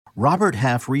Robert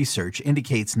Half research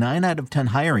indicates 9 out of 10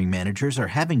 hiring managers are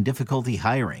having difficulty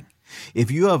hiring.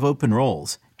 If you have open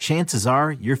roles, chances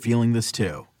are you're feeling this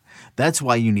too. That's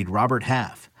why you need Robert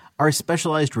Half. Our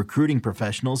specialized recruiting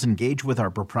professionals engage with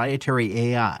our proprietary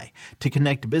AI to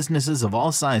connect businesses of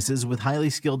all sizes with highly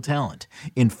skilled talent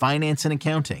in finance and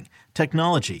accounting,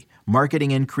 technology,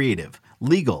 marketing and creative,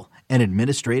 legal, and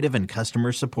administrative and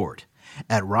customer support.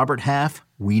 At Robert Half,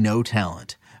 we know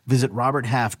talent. Visit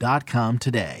roberthalf.com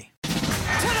today.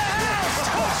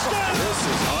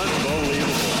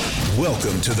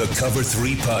 Welcome to the Cover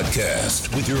 3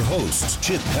 Podcast with your hosts,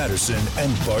 Chip Patterson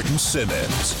and Barton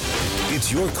Simmons.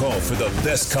 It's your call for the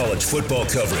best college football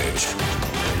coverage.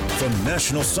 From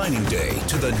National Signing Day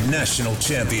to the National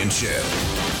Championship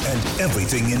and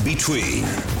everything in between,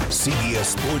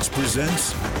 CBS Sports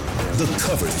presents the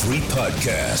Cover 3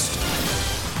 Podcast.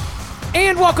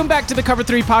 And welcome back to the Cover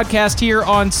 3 Podcast here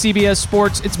on CBS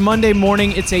Sports. It's Monday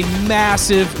morning. It's a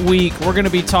massive week. We're going to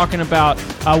be talking about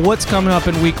what's coming up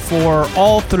in Week 4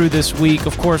 all through this week.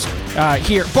 Of course,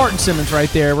 here, Barton Simmons right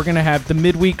there. We're going to have the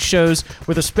midweek shows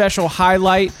with a special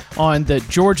highlight on the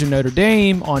Georgia Notre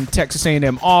Dame, on Texas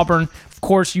A&M Auburn. Of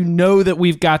course, you know that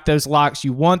we've got those locks.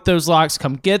 You want those locks.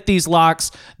 Come get these locks.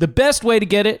 The best way to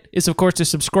get it is, of course, to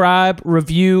subscribe,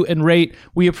 review, and rate.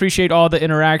 We appreciate all the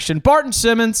interaction. Barton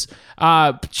Simmons,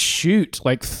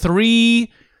 like three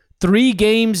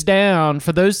games down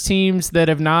for those teams that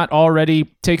have not already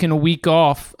taken a week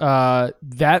off.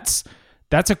 That's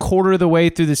a quarter of the way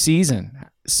through the season.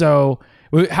 So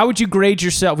how would you grade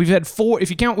yourself? We've had 4,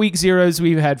 if you count week zeros,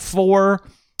 we've had 4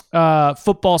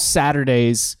 football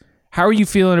Saturdays. How are you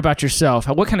feeling about yourself?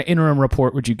 What kind of interim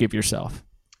report would you give yourself?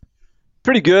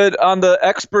 Pretty good. On the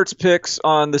experts picks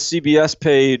on the CBS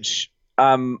page,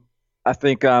 I'm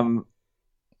around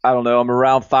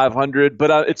 500.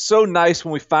 But it's so nice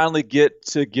when we finally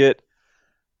get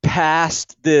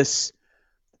past this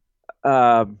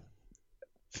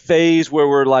phase where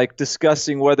we're like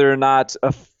discussing whether or not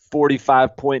a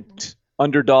 45-point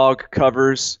underdog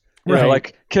covers. You know,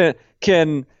 like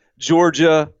can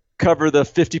Georgia cover the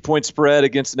 50-point spread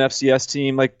against an FCS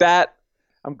team like that?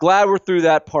 I'm glad we're through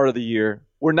that part of the year.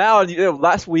 We're now,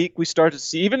 last week we started to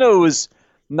see, even though it was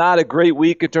not a great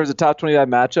week in terms of top 25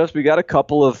 matchups, we got a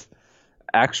couple of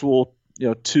actual,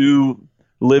 2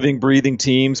 living, breathing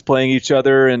teams playing each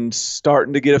other and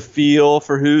starting to get a feel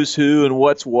for who's who and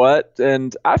what's what.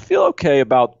 And I feel okay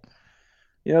about,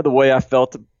 the way I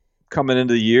felt coming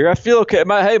into the year. I feel okay.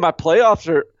 My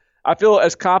playoffs I feel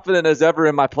as confident as ever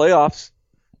in my playoffs.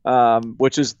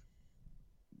 Which is,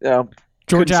 couldn't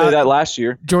say that last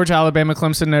year. Georgia, Alabama,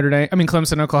 Clemson,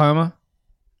 Clemson, Oklahoma?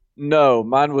 No,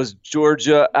 mine was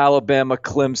Georgia, Alabama,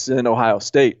 Clemson, Ohio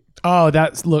State. Oh,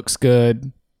 that looks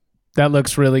good. That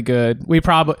looks really good. We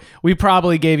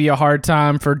probably gave you a hard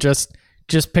time for just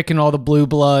picking all the blue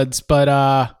bloods, but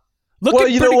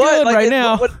looking pretty good right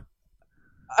now.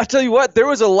 I tell you what, there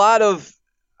was a lot of.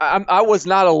 I was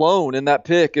not alone in that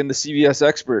pick in the CBS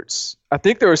experts. I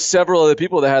think there were several other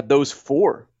people that had those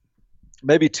 4.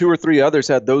 Maybe 2 or 3 others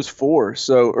had those 4.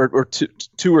 So, or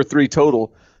 2 or 3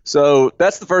 total. So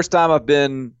that's the first time I've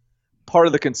been part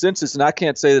of the consensus, and I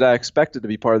can't say that I expected to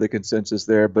be part of the consensus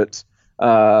there, but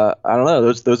I don't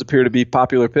know. Those appear to be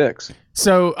popular picks.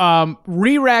 So,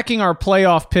 re-racking our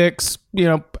playoff picks,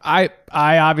 I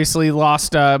obviously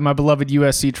lost my beloved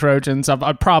USC Trojans.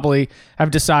 I probably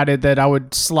have decided that I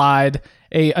would slide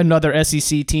another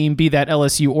SEC team, be that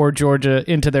LSU or Georgia,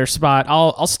 into their spot.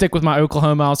 I'll stick with my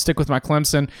Oklahoma. I'll stick with my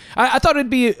Clemson. I thought it'd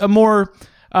be a more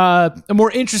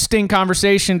interesting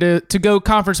conversation to go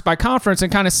conference by conference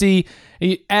and kind of see,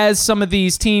 as some of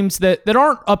these teams that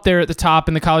aren't up there at the top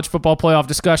in the college football playoff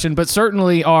discussion, but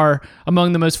certainly are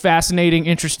among the most fascinating,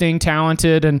 interesting,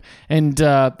 talented, and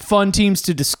fun teams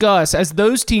to discuss. As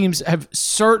those teams have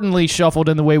certainly shuffled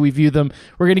in the way we view them,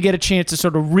 we're going to get a chance to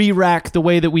sort of re-rack the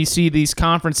way that we see these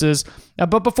conferences.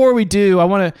 But before we do, I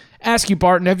want to ask you,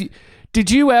 Barton,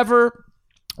 did you ever,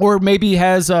 or maybe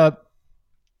has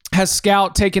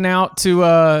Scout taken out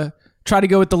to try to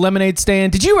go with the lemonade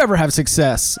stand? Did you ever have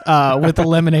success with the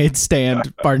lemonade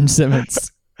stand, Barton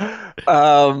Simmons?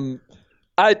 I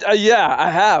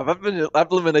have.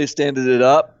 I've lemonade standed it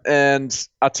up, and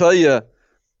I'll tell you,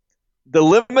 the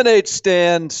lemonade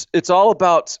stand, it's all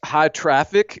about high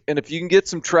traffic, and if you can get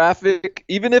some traffic,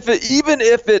 even if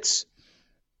it's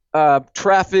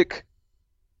traffic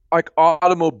like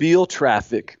automobile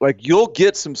traffic, like you'll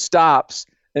get some stops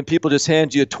and people just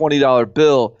hand you a $20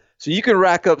 bill. So you can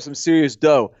rack up some serious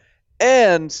dough.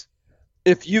 And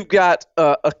if you've got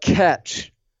a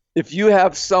catch, if you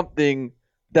have something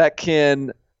that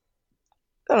can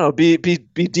I don't know, be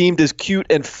deemed as cute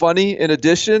and funny in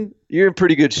addition, you're in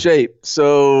pretty good shape.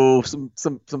 So some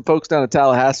folks down in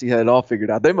Tallahassee had it all figured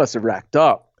out. They must have racked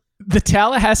up. The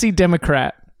Tallahassee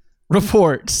Democrat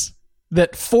reports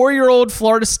that 4-year-old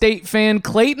Florida State fan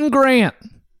Clayton Grant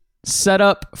set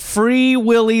up Free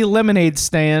Willy lemonade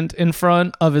stand in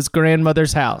front of his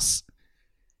grandmother's house.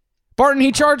 Barton,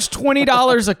 he charged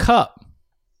 $20 a cup.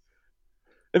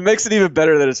 It makes it even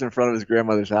better that it's in front of his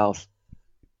grandmother's house.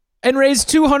 And raised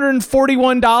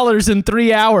 $241 in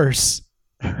 3 hours.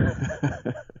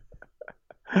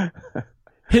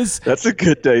 That's a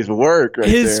good day's work right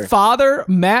his there. Father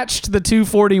matched the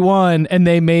 $241 and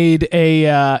they made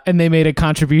a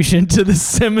contribution to the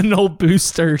Seminole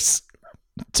Boosters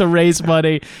to raise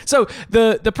money. So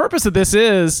the purpose of this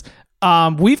is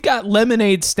we've got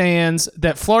lemonade stands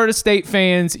that Florida State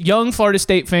fans, young Florida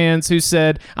State fans who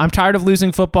said, I'm tired of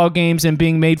losing football games and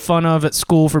being made fun of at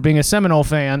school for being a Seminole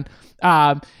fan.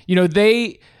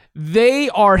 They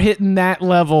are hitting that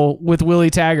level with Willie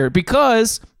Taggart,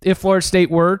 because if Florida State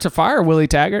were to fire Willie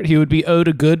Taggart, he would be owed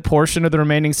a good portion of the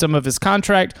remaining sum of his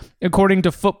contract. According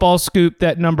to Football Scoop,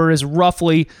 that number is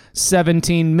roughly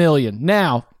 $17 million.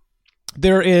 Now,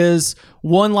 there is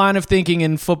one line of thinking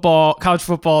in football, college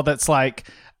football, that's like,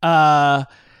 it's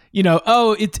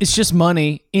just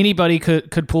money. Anybody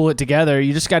could pull it together.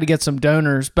 You just got to get some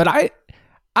donors. But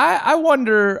I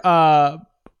wonder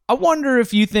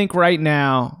if you think right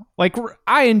now, like,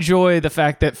 I enjoy the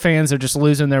fact that fans are just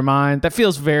losing their mind. That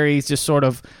feels very just sort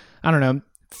of, I don't know,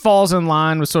 falls in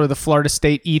line with sort of the Florida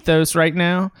State ethos right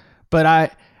now. But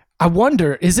I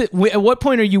wonder, at what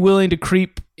point are you willing to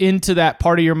creep into that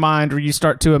part of your mind where you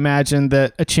start to imagine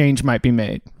that a change might be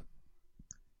made?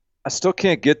 I still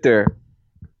can't get there.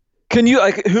 Can you,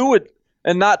 like, who would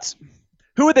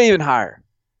they even hire?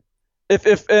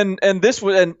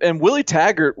 And Willie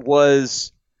Taggart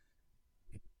was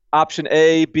option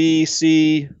A, B,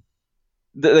 C.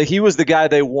 He was the guy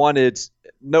they wanted.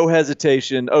 No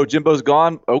hesitation. Oh, Jimbo's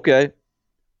gone? Okay.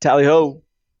 Tally ho.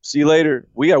 See you later.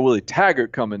 We got Willie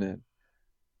Taggart coming in.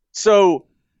 So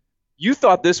you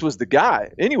thought this was the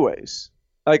guy anyways.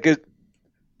 Like,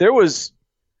 there was,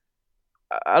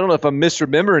 I don't know if I'm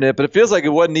misremembering it, but it feels like it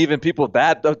wasn't even people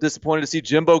that disappointed to see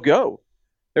Jimbo go.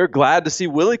 They were glad to see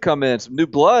Willie come in, some new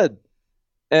blood.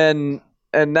 And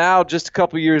now, just a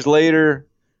couple years later,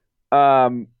 I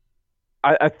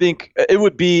think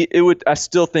I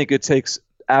still think it takes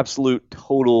absolute,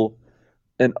 total,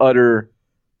 and utter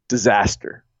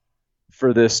disaster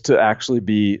for this to actually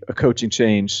be a coaching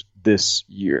change this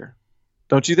year.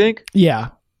 Don't you think? Yeah.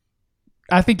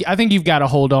 I think you've got to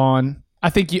hold on. I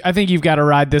think you've got to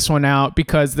ride this one out,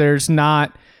 because there's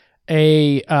not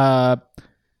a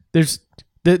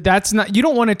that's not, you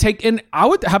don't want to take, and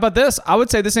how about this? I would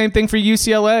say the same thing for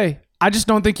UCLA. I just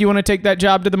don't think you want to take that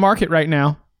job to the market right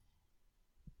now.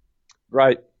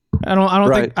 Right. I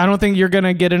don't think you're going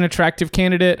to get an attractive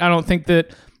candidate. I don't think the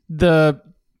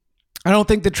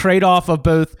trade-off of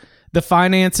both the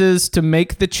finances to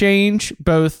make the change,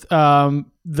 both the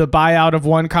buyout of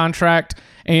one contract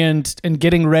and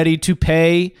getting ready to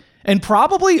pay and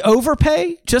probably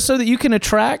overpay just so that you can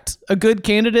attract a good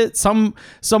candidate,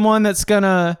 someone that's going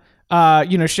to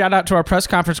shout out to our press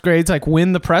conference grades, like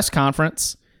win the press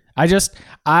conference. I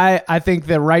think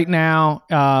that right now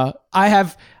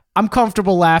I'm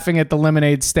comfortable laughing at the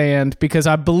lemonade stand, because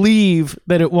I believe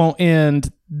that it won't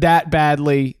end that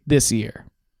badly this year.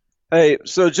 Hey,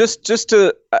 so just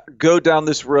to go down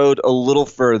this road a little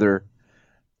further,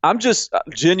 I'm just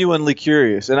genuinely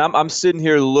curious, and I'm sitting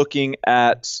here looking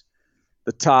at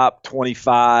the top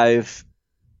 25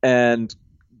 and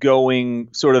going,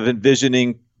 sort of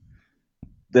envisioning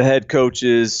the head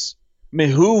coaches. I mean,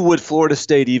 who would Florida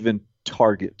State even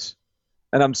target?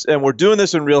 And we're doing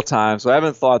this in real time, so I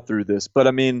haven't thought through this. But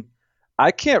I mean,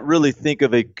 I can't really think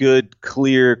of a good,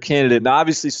 clear candidate. Now,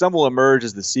 obviously, some will emerge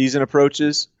as the season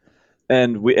approaches,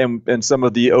 and some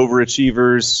of the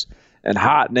overachievers and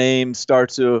hot names start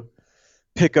to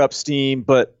pick up steam.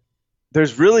 But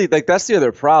there's really, like, that's the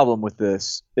other problem with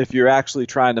this. If you're actually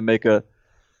trying to make a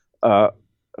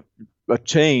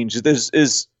change,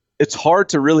 it's hard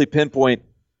to really pinpoint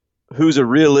who's a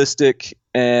realistic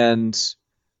and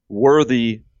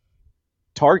worthy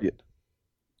target.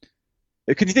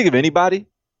 Can you think of anybody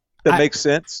that makes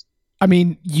sense? I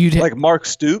mean, like Mark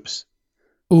Stoops.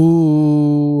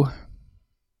 Ooh,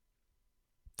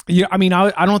 yeah. I mean,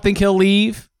 I don't think he'll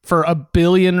leave for a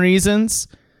billion reasons,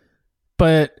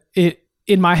 but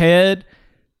in my head,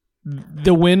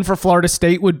 the win for Florida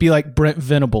State would be like Brent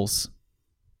Venables.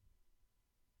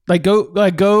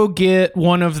 Go get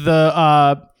one of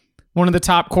the one of the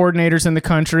top coordinators in the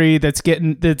country that's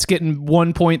getting 1.3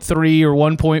 or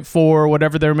 1.4 or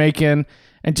whatever they're making,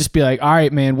 and just be like, all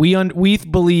right, man, we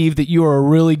believe that you are a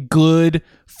really good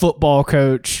football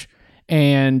coach,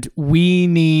 and we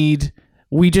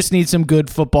just need some good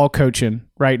football coaching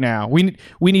right now. We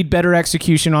need better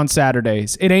execution on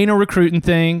Saturdays. It ain't a recruiting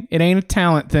thing. It ain't a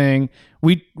talent thing.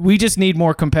 We just need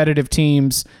more competitive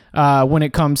teams when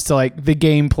it comes to like the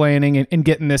game planning and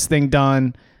getting this thing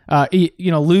done.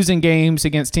 Losing games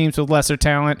against teams with lesser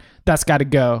talent, that's got to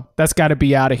go. That's got to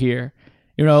be out of here.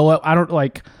 I don't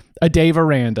like a Dave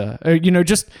Aranda, and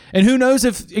who knows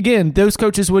if, again, those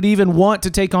coaches would even want to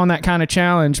take on that kind of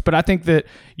challenge. But I think that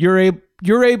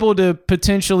you're able to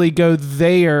potentially go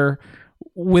there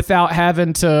without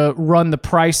having to run the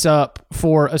price up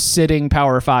for a sitting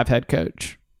Power 5 head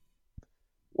coach.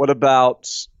 What about,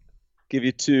 give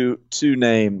you two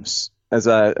names as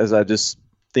I just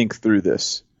think through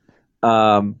this?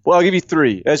 Well, I'll give you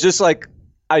three as just like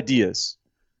ideas.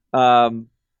 How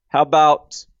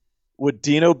about, would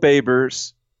Dino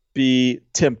Babers be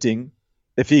tempting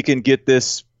if he can get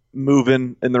this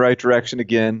moving in the right direction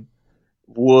again?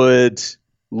 Would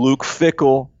Luke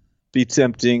Fickell be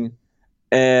tempting?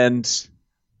 And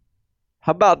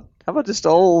how about just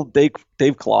old Dave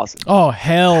Clawson? Oh,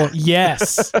 hell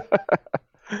yes.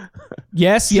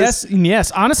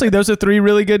 yes. Honestly, those are three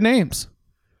really good names.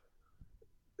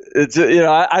 It's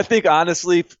I think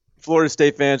honestly Florida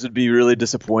State fans would be really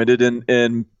disappointed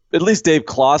in at least Dave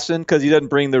Clawson, because he doesn't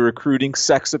bring the recruiting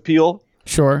sex appeal.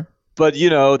 Sure. But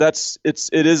it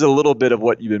is a little bit of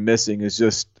what you've been missing, is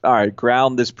just, all right,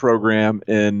 ground this program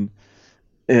in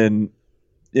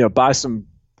buy some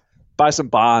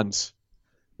bonds,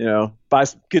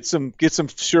 get some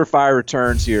surefire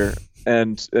returns here,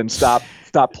 and stop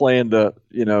playing the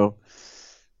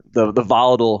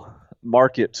volatile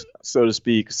market, so to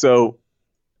speak. So,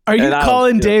 are you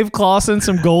calling Dave Clawson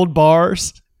some gold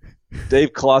bars?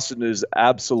 Dave Clawson is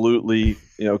absolutely,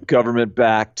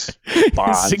 government-backed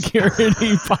bonds.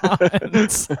 Security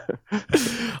bonds.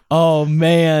 Oh,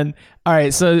 man. All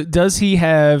right, so does he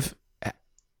have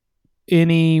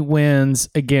any wins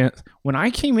against... When I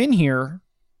came in here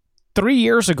 3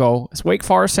 years ago as Wake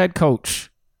Forest head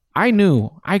coach, I knew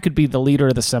I could be the leader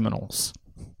of the Seminoles.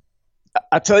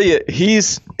 I tell you,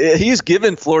 he's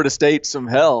given Florida State some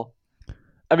hell.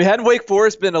 I mean, hadn't Wake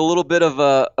Forest been a little bit of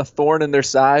a thorn in their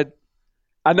side?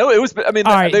 I know it was. I mean,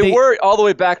 they were all the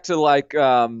way back to like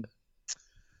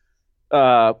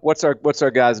what's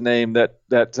our guy's name that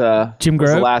Jim Grobe?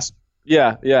 Was the last.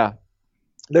 Yeah.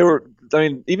 They were. I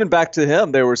mean, even back to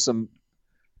him, they had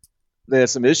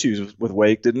some issues with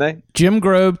Wake, didn't they? Jim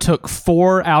Grobe took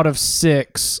 4 out of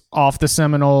 6 off the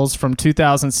Seminoles from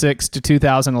 2006 to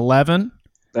 2011.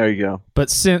 There you go. But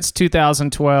since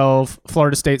 2012,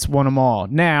 Florida State's won them all.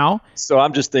 Now, so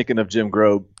I'm just thinking of Jim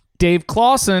Grobe. Dave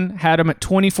Clawson had him at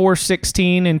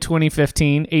 24-16 in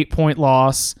 2015, 8-point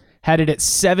loss. Had it at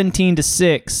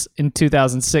 17-6 in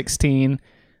 2016.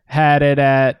 Had it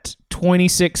at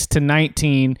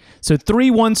 26-19. So 3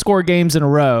 one-score games in a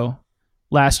row.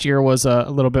 Last year was a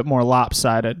little bit more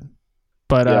lopsided.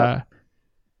 But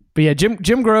Jim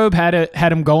Grobe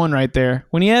had him going right there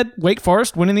when he had Wake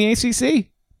Forest winning the ACC.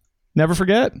 Never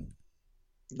forget.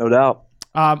 No doubt.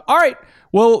 All right.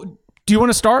 Well, do you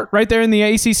want to start right there in the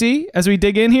ACC as we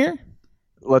dig in here?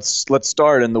 Let's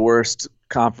start in the worst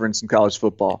conference in college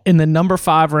football. In the number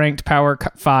 5 ranked Power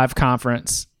 5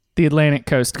 conference, the Atlantic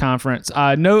Coast Conference.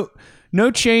 No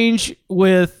change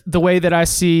with the way that I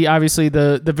see, obviously,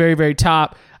 the very, very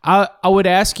top. I would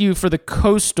ask you for the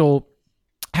Coastal,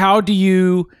 how do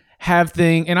you have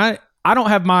things? And I don't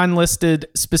have mine listed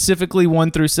specifically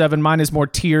 1 through 7. Mine is more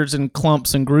tiers and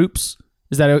clumps and groups.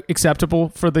 Is that acceptable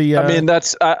for the?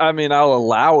 I mean, I'll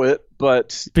allow it,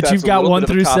 but you've got 1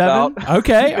 through 7.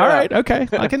 Okay, yeah. All right, okay.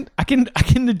 I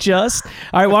can adjust.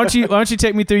 All right, why don't you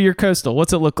take me through your Coastal?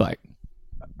 What's it look like?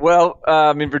 Well,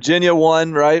 Virginia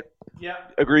won, right? Yeah.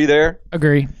 Agree there?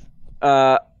 Agree.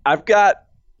 I got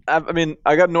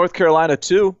North Carolina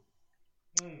too.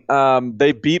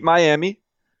 They beat Miami.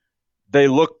 They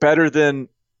look better than,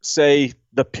 say,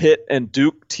 the Pitt and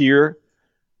Duke tier.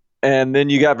 And then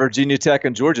you got Virginia Tech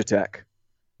and Georgia Tech.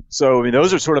 So, I mean,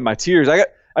 those are sort of my tiers. I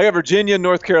got Virginia,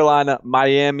 North Carolina,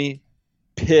 Miami,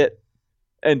 Pitt,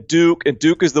 and Duke. And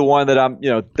Duke is the one that I'm,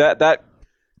 that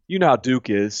how Duke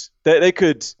is. They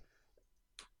could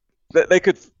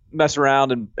mess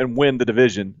around and win the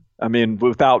division. I mean,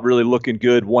 without really looking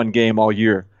good one game all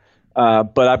year.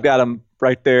 But I've got them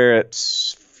right there at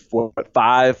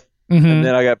 5, and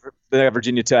then I got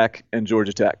Virginia Tech and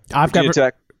Georgia Tech. I've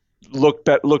got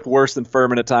looked worse than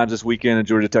Furman at times this weekend, and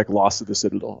Georgia Tech lost to the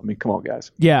Citadel. I mean, come on,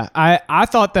 guys. Yeah, I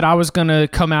thought that I was going to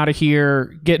come out of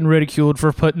here getting ridiculed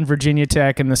for putting Virginia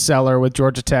Tech in the cellar with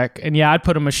Georgia Tech. And yeah, I'd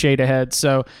put them a shade ahead.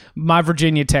 So my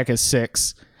Virginia Tech is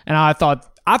 6. And I thought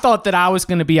that I was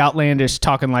going to be outlandish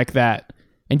talking like that.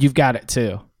 And you've got it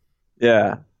too.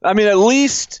 Yeah. I mean, at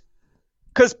least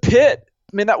because Pitt,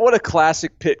 I mean, what a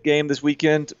classic Pitt game this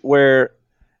weekend where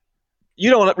you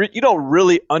don't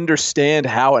really understand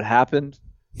how it happened.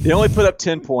 They only put up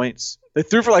 10 points. They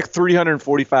threw for like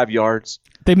 345 yards.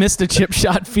 They missed a chip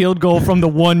shot field goal from the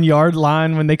 1 yard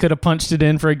line when they could have punched it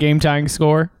in for a game tying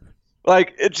score.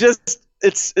 Like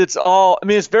it's all. I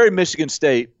mean, it's very Michigan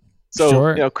State. So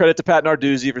sure. Credit to Pat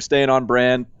Narduzzi for staying on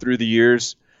brand through the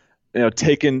years.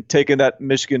 Taking that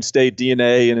Michigan State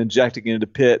DNA and injecting it into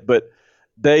Pitt. But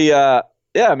they, I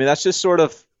mean, that's just sort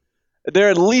of.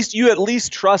 You at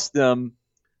least trust them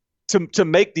to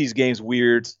make these games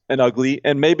weird and ugly,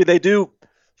 and maybe they do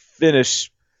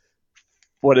finish.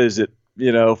 What is it?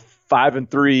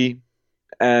 5-3,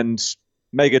 and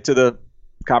make it to the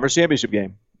conference championship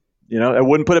game. I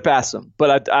wouldn't put it past them,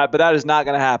 but that is not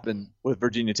going to happen with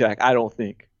Virginia Tech. I don't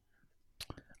think.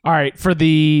 All right,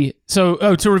 to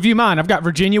review mine, I've got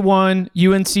Virginia 1,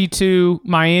 UNC 2,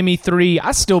 Miami 3.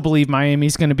 I still believe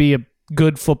Miami's going to be a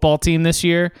good football team this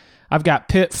year. I've got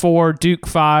Pitt 4, Duke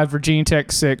 5, Virginia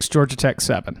Tech 6, Georgia Tech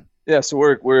 7. Yeah, so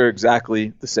we're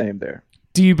exactly the same there.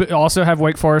 Do you also have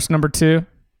Wake Forest number 2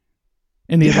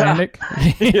 in the Atlantic?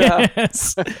 Yeah.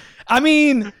 Yes. I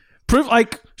mean,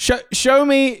 show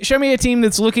me a team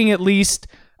that's looking at least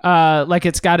like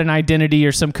it's got an identity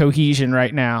or some cohesion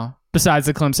right now, besides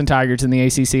the Clemson Tigers in the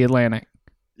ACC Atlantic.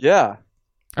 Yeah,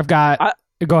 I've got.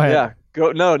 Go ahead. Yeah,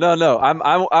 go. No.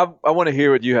 I want to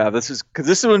hear what you have. Because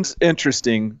this one's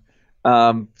interesting.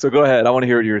 So go ahead. I want to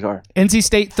hear what yours are. NC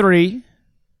State 3.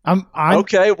 I'm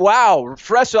okay. Wow,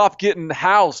 fresh off getting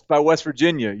housed by West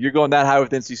Virginia, you're going that high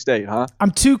with NC State, huh? I'm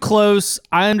too close.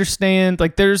 I understand.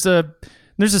 Like there's a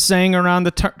saying around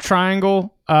the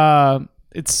triangle.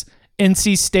 It's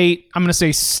NC State. I'm gonna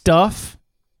say stuff.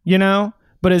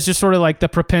 But it's just sort of like the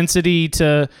propensity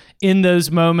to in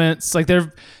those moments. Like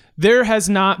there has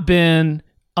not been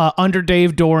under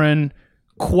Dave Doran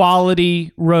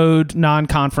quality road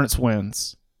non-conference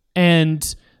wins,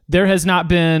 and there has not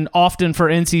been often for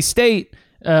NC State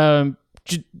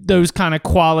those kind of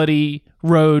quality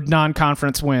road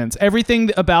non-conference wins.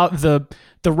 Everything about the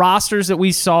rosters that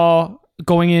we saw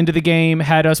going into the game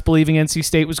had us believing NC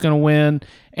State was going to win,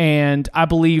 and I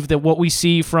believe that what we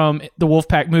see from the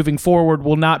Wolfpack moving forward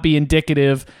will not be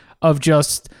indicative of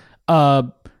just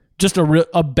a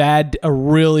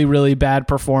really, really bad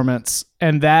performance.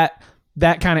 And that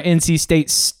kind of NC State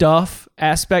stuff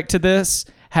aspect to this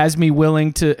has me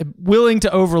willing to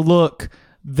overlook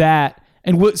that,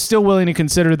 and still willing to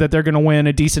consider that they're going to win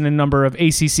a decent number of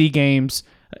ACC games,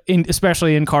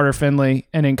 especially in Carter Finley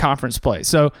and in conference play.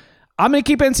 So I'm going to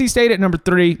keep NC State at number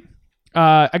 3.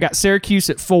 I got Syracuse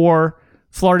at 4,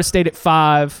 Florida State at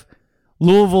 5,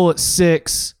 Louisville at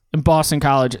 6, and Boston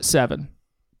College at 7.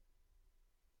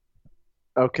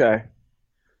 Okay.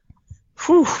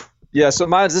 Whew. Yeah, so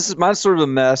mine's sort of a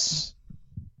mess.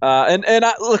 And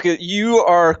look, you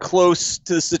are close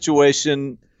to the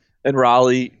situation in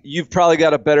Raleigh. You've probably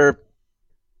got a better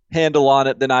handle on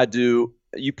it than I do.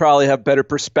 You probably have better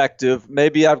perspective.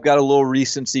 Maybe I've got a little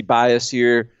recency bias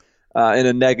here in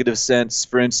a negative sense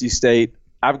for NC State.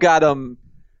 I've got them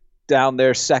down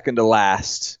there second to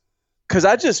last.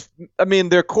 Because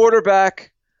their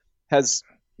quarterback Matt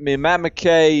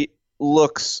McKay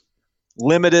looks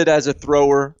limited as a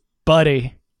thrower.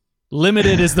 Buddy,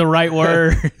 limited is the right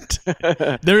word.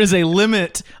 There is a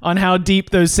limit on how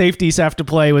deep those safeties have to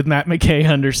play with Matt McKay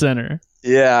under center.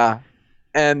 Yeah,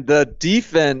 and the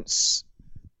defense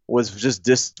was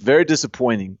just very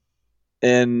disappointing.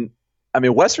 And I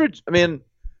don't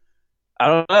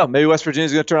know. Maybe West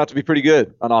Virginia's going to turn out to be pretty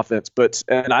good on offense.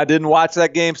 And I didn't watch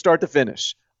that game start to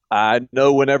finish. I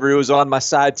know whenever it was on my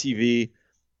side TV,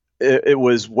 it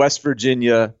was West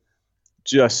Virginia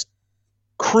just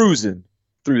cruising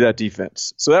through that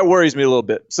defense. So that worries me a little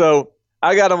bit. So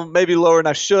I got them maybe lower than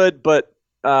I should, but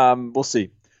we'll see.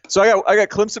 So I got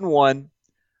Clemson 1.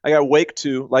 I got Wake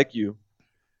 2, like you.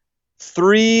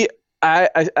 3, I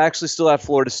actually still have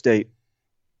Florida State.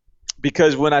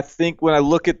 Because when I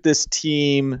look at this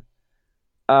team,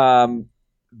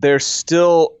 they're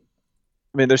still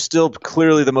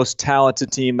clearly the most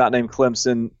talented team, not named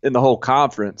Clemson, in the whole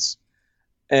conference.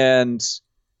 And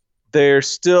they're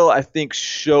still, I think,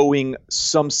 showing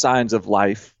some signs of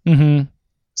life. Mm-hmm.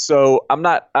 So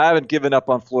I haven't given up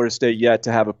on Florida State yet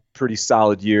to have a pretty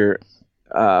solid year.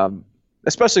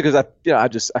 especially because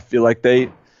I feel like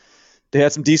they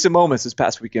had some decent moments this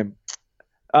past weekend.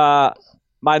 My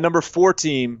number 4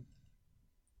 team,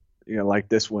 you're gonna like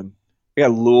this one. I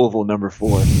got Louisville number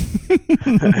 4.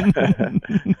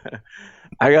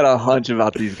 I got a hunch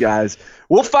about these guys.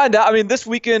 We'll find out. I mean, this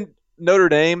weekend Notre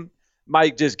Dame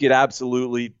might just get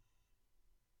absolutely,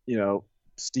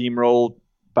 steamrolled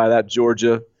by that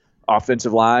Georgia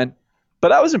offensive line.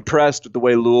 But I was impressed with the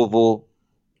way Louisville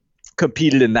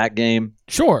competed in that game.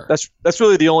 Sure. That's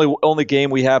really the only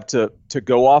game we have to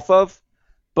go off of.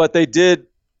 But they did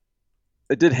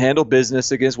handle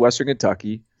business against Western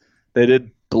Kentucky. They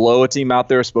did blow a team out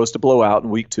they were supposed to blow out in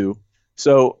week 2.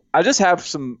 So I have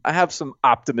some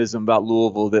optimism about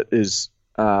Louisville that is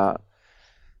I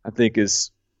think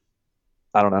is,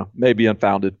 I don't know, maybe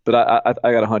unfounded, but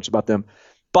I got a hunch about them.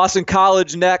 Boston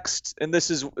College next, and this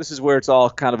is where it's all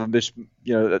kind of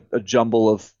a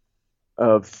jumble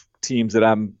of teams that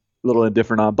I'm a little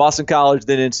indifferent on. Boston College,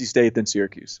 then NC State, then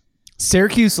Syracuse.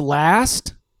 Syracuse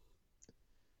last?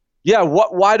 Yeah.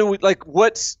 Why do we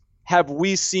what have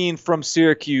we seen from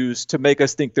Syracuse to make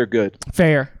us think they're good?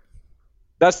 Fair.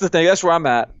 That's the thing. That's where I'm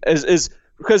at. Is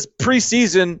because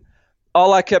preseason,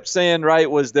 all I kept saying, right,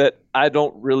 was that I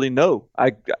don't really know.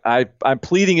 I'm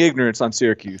pleading ignorance on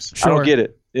Syracuse. Sure. I don't get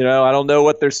it. I don't know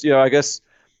what there's. I guess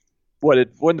when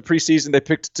the preseason they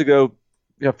picked to go,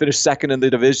 finish second in the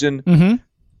division, mm-hmm.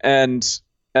 and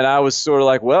I was sort of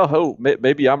like, well,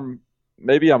 maybe I'm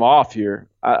off here,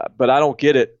 but I don't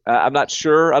get it. I'm not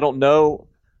sure. I don't know.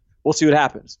 We'll see what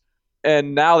happens.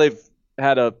 And now they've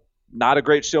had not a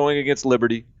great showing against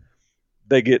Liberty.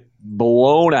 They get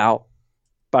blown out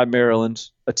by Maryland,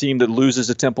 a team that loses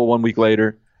to Temple 1 week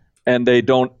later, and they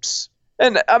don't.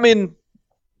 And I mean,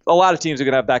 a lot of teams are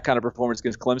going to have that kind of performance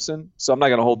against Clemson, so I'm not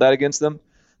going to hold that against them.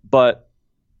 But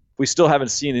we still haven't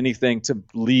seen anything to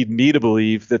lead me to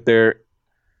believe that they're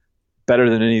better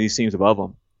than any of these teams above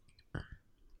them.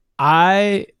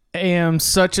 I am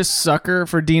such a sucker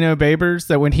for Dino Babers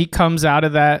that when he comes out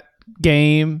of that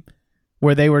game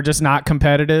where they were just not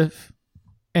competitive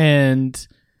and,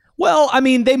 well, I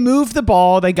mean, they moved the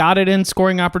ball. They got it in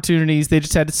scoring opportunities. They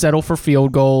just had to settle for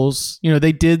field goals.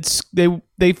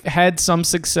 They had some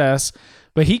success,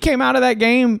 but he came out of that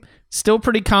game still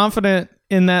pretty confident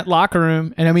in that locker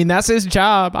room. And I mean, that's his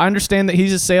job. I understand that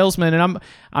he's a salesman, and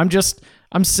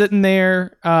I'm sitting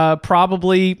there,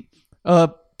 probably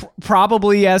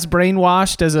as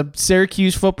brainwashed as a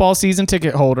Syracuse football season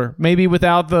ticket holder, maybe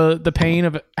without the pain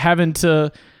of having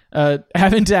to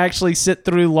actually sit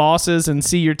through losses and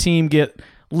see your team get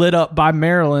lit up by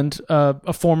Maryland,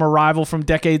 a former rival from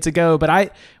decades ago.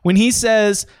 But when he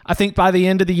says, I think by the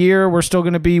end of the year, we're still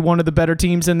going to be one of the better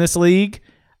teams in this league,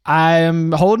 I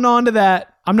am holding on to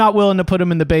that. I'm not willing to put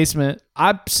him in the basement.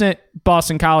 I sent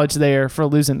Boston College there for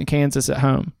losing to Kansas at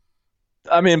home.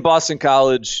 I mean, Boston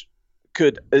College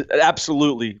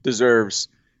absolutely deserves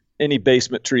any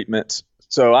basement treatment.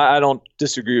 So I don't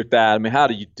disagree with that. I mean, how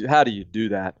do you do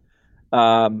that?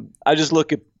 I just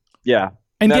look at,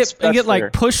 and get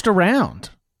like pushed around.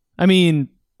 I mean,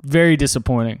 very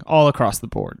disappointing all across the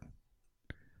board.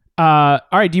 All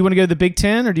right, do you want to go to the Big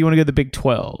 10 or do you want to go to the Big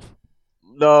 12?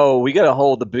 No, we got to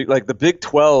hold the Big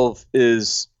 12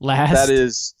 is last. That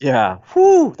is, yeah.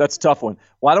 Whew, that's a tough one.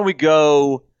 Why don't we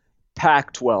go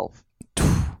Pac-12?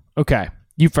 Okay,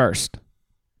 you first.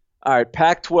 All right,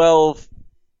 Pac-12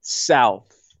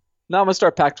 South. Now I'm going to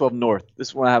start Pac-12 North.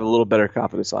 This one I have a little better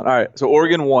confidence on. All right, so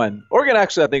Oregon won. Oregon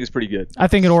actually I think is pretty good. I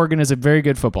think Oregon is a very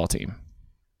good football team.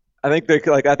 I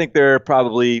think they're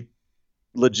probably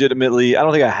legitimately. I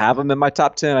don't think I have them in my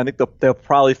top 10. I think they'll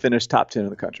probably finish top 10 in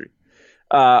the country.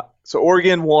 So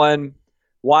Oregon won.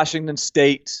 Washington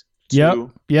State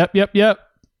 2. Yep.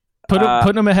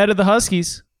 Putting them ahead of the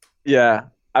Huskies. Yeah.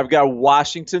 I've got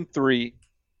Washington 3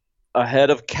 ahead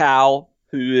of Cal,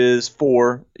 who is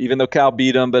 4, even though Cal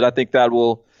beat them. But I think that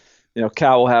will,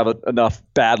 Cal will have enough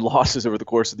bad losses over the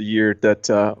course of the year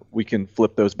that we can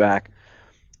flip those back.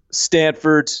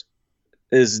 Stanford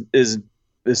is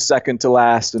second to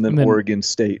last, and then Oregon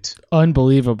State.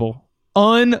 Unbelievable.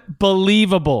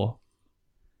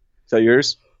 Is that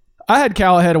yours? I had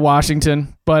Cal ahead of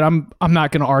Washington, but I'm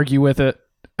not going to argue with it.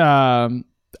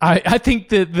 I think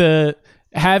that the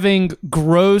having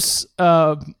gross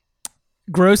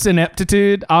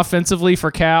ineptitude offensively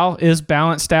for Cal is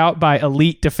balanced out by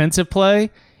elite defensive play,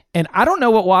 and I don't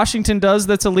know what Washington does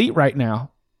that's elite right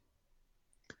now.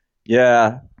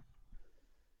 Yeah.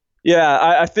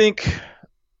 I think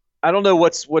I don't know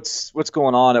what's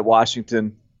going on at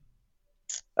Washington.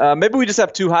 Maybe we just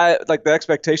have too high, like the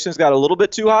expectations got a little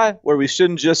bit too high, where we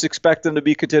shouldn't just expect them to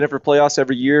be contender for playoffs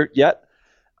every year yet.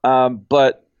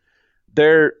 But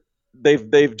they've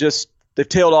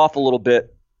tailed off a little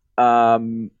bit,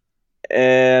 and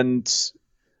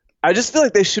I just feel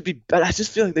like they should be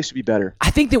better.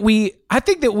 I think that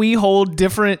we hold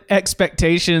different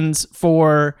expectations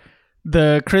for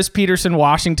the Chris Petersen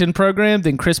Washington program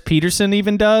than Chris Petersen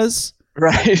even does.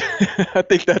 Right. I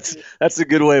think that's a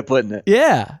good way of putting it.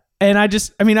 Yeah. And I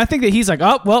think that he's like,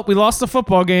 oh, well, we lost the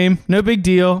football game. No big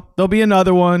deal. There'll be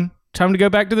another one. Time to go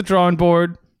back to the drawing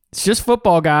board. It's just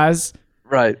football, guys.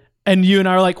 Right. And you and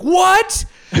I are like, what?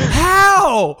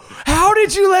 How? How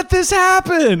did you let this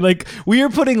happen? Like, we are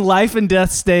putting life and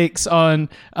death stakes on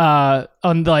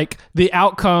like the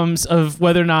outcomes of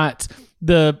whether or not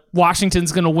the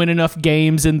Washington's going to win enough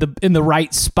games in the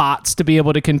right spots to be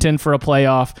able to contend for a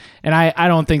playoff. And I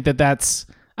don't think that's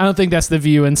the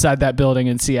view inside that building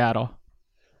in Seattle.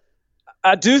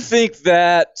 I do think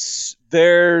that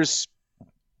let's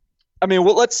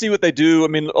see what they do. I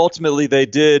mean, ultimately they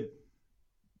did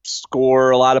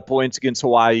score a lot of points against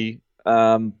Hawaii.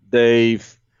 They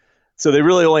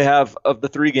really only have, of the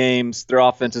 3 games, their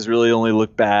offense has really only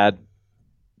looked bad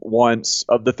once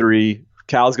of the 3.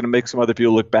 Cal's going to make some other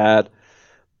people look bad,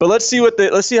 but let's see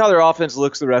how their offense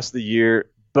looks the rest of the year.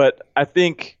 But I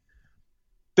think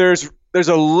there's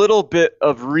a little bit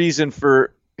of reason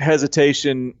for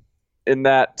hesitation in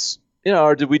that,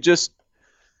 or did we just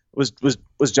was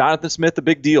Jonathan Smith a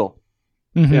big deal?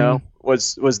 Mm-hmm.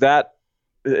 Was that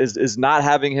is not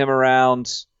having him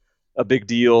around a big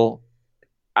deal?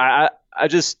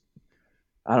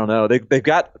 I don't know. They've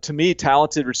got, to me,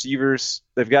 talented receivers.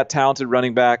 They've got talented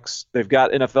running backs. They've got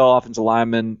NFL offensive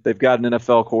linemen. They've got an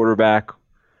NFL quarterback.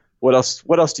 What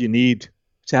else do you need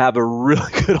to have a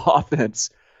really good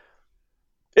offense?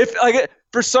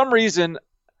 For some reason,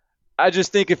 I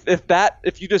just think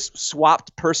if you just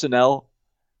swapped personnel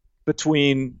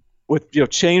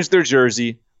change their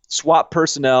jersey, swap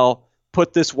personnel,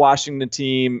 put this Washington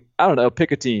team, I don't know,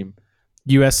 pick a team.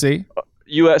 USC?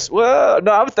 Well,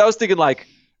 no, I was thinking like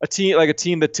a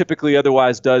team that typically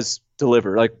otherwise does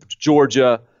deliver, like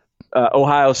Georgia,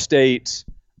 Ohio State,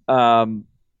 Oklahoma.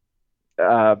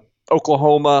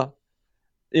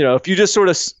 If you just sort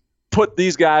of put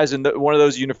these guys in one of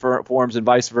those uniforms and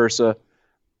vice versa,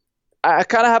 I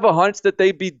kind of have a hunch that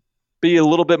they'd be a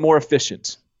little bit more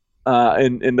efficient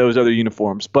in those other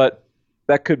uniforms. But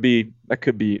that could be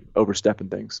overstepping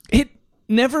things. It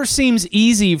never seems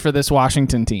easy for this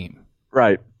Washington team.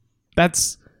 Right.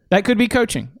 That could be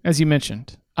coaching, as you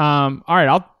mentioned. All right,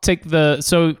 I'll take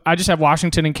so I just have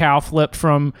Washington and Cal flipped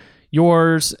from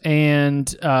yours, and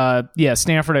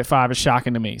Stanford at 5 is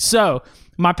shocking to me. So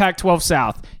my Pac-12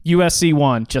 South, USC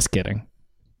 1, just kidding.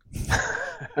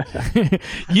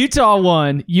 Utah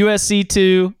 1, USC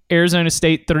 2, Arizona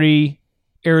State 3,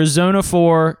 Arizona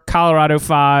 4, Colorado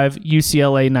 5,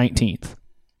 UCLA 19th.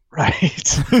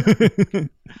 Right.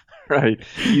 Right.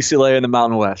 UCLA in the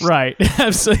Mountain West. Right.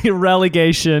 Absolutely.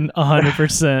 Relegation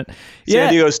 100%. San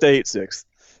Diego State 6th.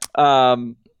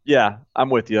 Yeah, I'm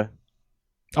with you.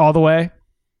 All the way?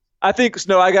 I think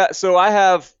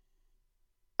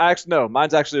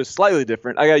mine's actually slightly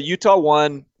different. I got Utah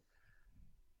 1.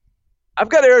 I've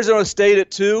got Arizona State at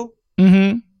 2.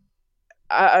 Mm-hmm.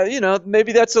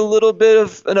 Maybe that's a little bit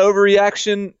of an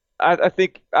overreaction. I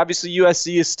think obviously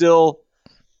USC is still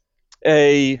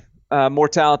a more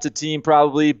talented team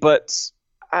probably, but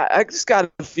I just got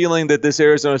a feeling that this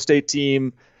Arizona State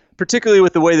team, particularly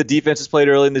with the way the defense has played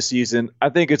early in the season, I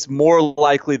think it's more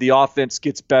likely the offense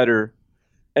gets better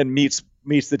and meets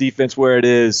the defense where it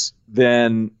is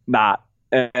than not.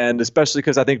 And especially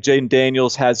because I think Jaden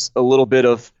Daniels has a little bit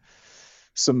of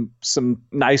some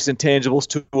nice intangibles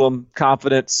to him,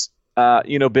 confidence.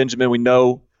 Benjamin, we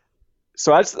know.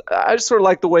 So I just sort of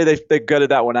like the way they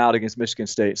gutted that one out against Michigan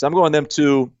State. So I'm going them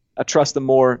 2. I trust them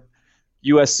more.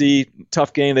 USC,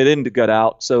 tough game. They didn't gut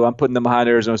out, so I'm putting them behind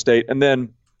Arizona State. And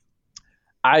then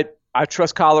I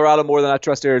trust Colorado more than I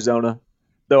trust Arizona,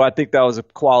 though I think that was a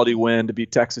quality win to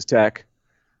beat Texas Tech.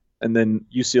 And then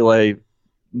UCLA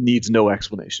needs no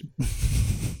explanation.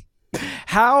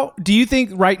 How do you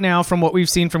think right now, from what we've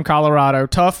seen from Colorado,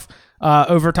 tough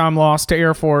overtime loss to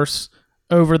Air Force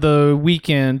over the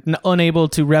weekend, unable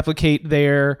to replicate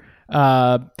their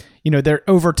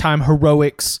overtime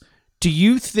heroics. Do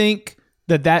you think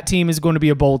that team is going to be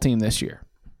a bowl team this year?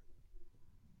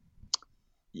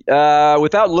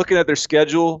 Without looking at their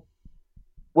schedule,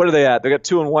 what are they at? They got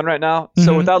 2-1 right now. Mm-hmm.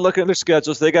 So without looking at their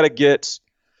schedules, they got to get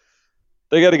 4.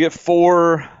 They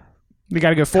got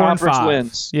to go 4 and 5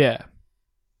 wins. Yeah.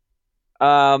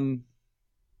 That's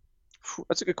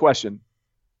a good question.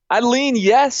 I lean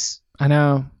yes. I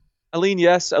know. I lean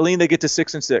yes. I lean they get to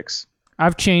 6 and 6.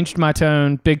 I've changed my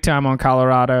tone big time on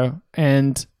Colorado,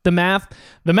 and the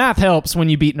math helps when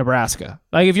you beat Nebraska.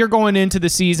 Like if you're going into the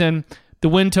season, the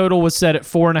win total was set at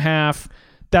 4.5.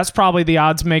 That's probably the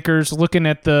odds makers looking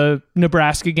at the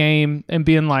Nebraska game and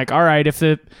being like, all right, if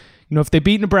they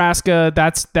beat Nebraska,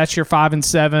 that's your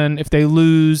 5-7. If they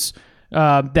lose,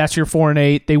 that's your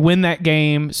 4-8. They win that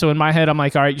game. So in my head, I'm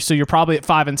like, all right, so you're probably at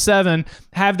 5-7.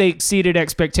 Have they exceeded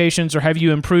expectations, or have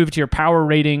you improved your power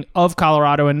rating of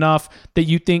Colorado enough that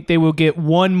you think they will get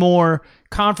one more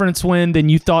conference win than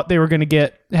you thought they were going to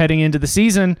get heading into the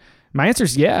season? My answer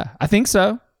is yeah, I think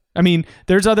so. I mean,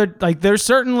 there's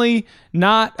certainly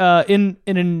not in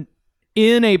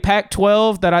a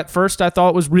Pac-12 that at first I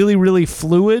thought was really, really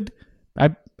fluid.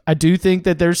 I do think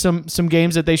that there's some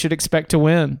games that they should expect to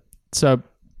win. So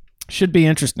should be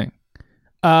interesting.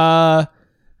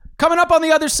 Coming up on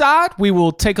the other side, we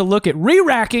will take a look at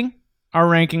re-racking our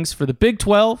rankings for the Big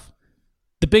 12,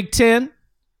 the Big 10,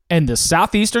 and the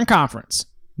Southeastern Conference.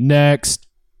 Next.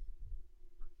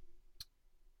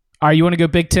 All right, you want to go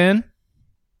Big 10?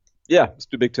 Yeah, let's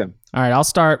do Big 10. All right, I'll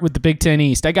start with the Big 10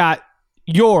 East. I got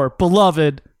your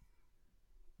beloved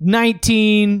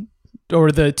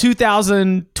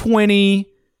 2020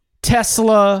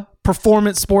 Tesla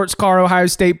Performance Sports Car Ohio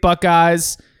State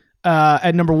Buckeyes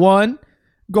at number 1.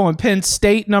 Going Penn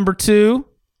State number 2.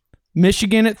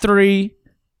 Michigan at 3.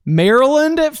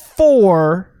 Maryland at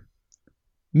 4.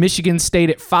 Michigan State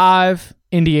at 5.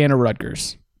 Indiana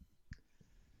Rutgers.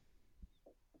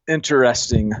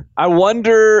 Interesting. I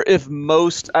wonder if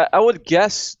I would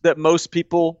guess that most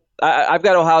people, I've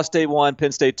got Ohio State 1,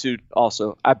 Penn State 2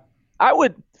 also. I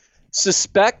would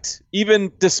suspect,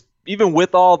 even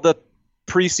with all the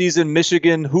preseason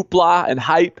Michigan hoopla and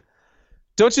hype,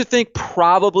 don't you think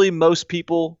probably most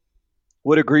people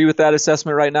would agree with that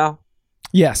assessment right now?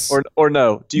 Yes. Or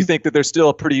no? Do you think that there's still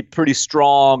a pretty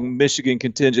strong Michigan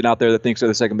contingent out there that thinks they're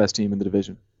the second best team in the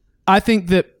division? I think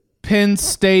that Penn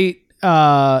State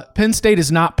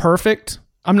is not perfect.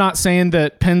 I'm not saying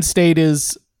that Penn State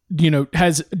has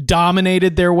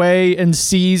dominated their way and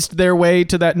seized their way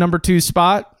to that number 2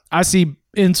 spot. I see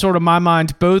in sort of my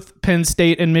mind, both Penn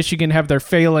State and Michigan have their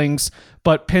failings,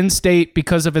 but Penn State,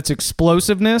 because of its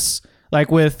explosiveness, like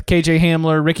with KJ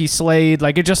Hamler, Ricky Slade,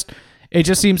 like it just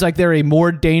seems like they're a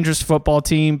more dangerous football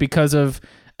team because of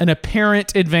an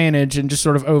apparent advantage and just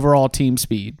sort of overall team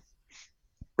speed.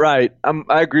 Right.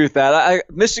 I agree with that.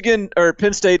 Michigan or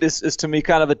Penn State is to me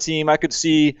kind of a team I could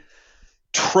see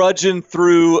trudging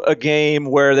through a game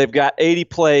where they've got 80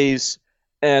 plays,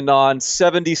 and on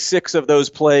 76 of those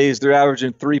plays, they're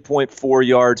averaging 3.4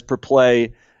 yards per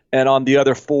play, and on the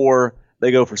other 4,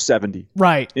 they go for 70.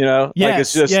 Right. Yes. Like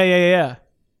it's just, yeah.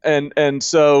 And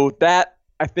so that,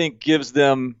 I think, gives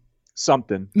them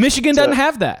something. Michigan doesn't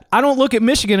have that. I don't look at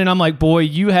Michigan and I'm like, boy,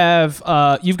 you've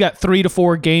got 3 to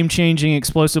 4 game-changing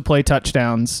explosive play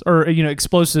touchdowns or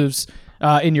explosives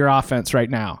in your offense right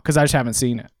now, because I just haven't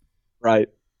seen it. Right.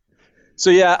 So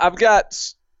yeah,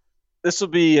 this will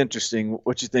be interesting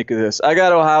what you think of this. I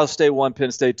got Ohio State 1, Penn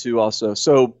State 2 also.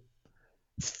 So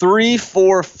 3,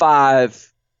 4,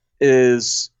 5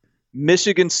 is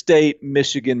Michigan State,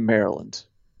 Michigan, Maryland.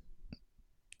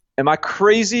 Am I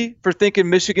crazy for thinking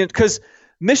Michigan? Because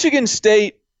Michigan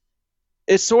State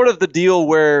is sort of the deal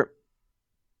where,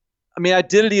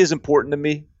 identity is important to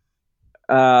me.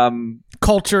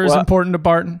 Culture is important to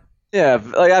Barton. Yeah,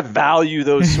 like I value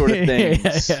those sort of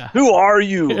things. Yeah. Who are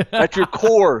you at your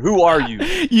core? Who are you?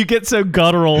 You get so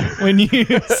guttural when you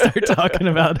start talking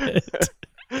about it.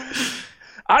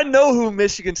 I know who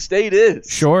Michigan State is.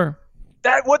 Sure.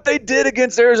 That what they did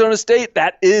against Arizona State,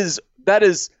 that is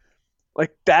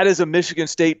a Michigan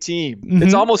State team. Mm-hmm.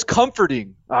 It's almost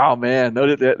comforting. Oh man,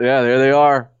 there they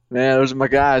are. Man, those are my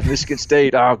guys, Michigan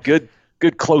State. Oh, good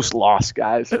close loss,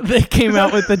 guys. They came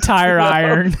out with the tire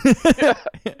iron. Yeah.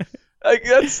 Like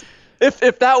that's if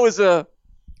that was a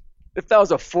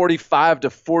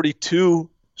 45-42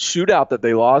 shootout that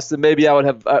they lost, then maybe I would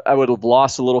have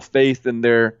lost a little faith in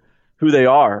who they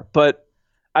are. But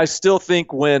I still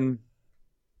think when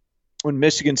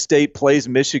Michigan State plays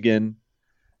Michigan,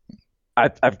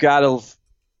 I've got to,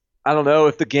 I don't know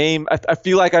if the game, I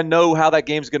feel like I know how that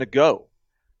game's going to go.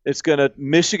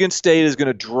 Michigan State is going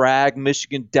to drag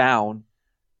Michigan down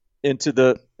into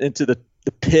the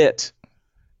pit,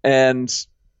 and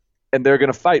they're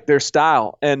going to fight their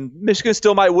style. And Michigan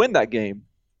still might win that game,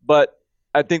 but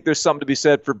I think there's something to be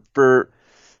said for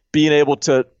being able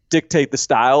to dictate the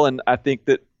style. And I think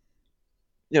that,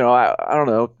 I don't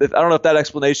know if that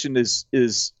explanation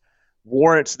is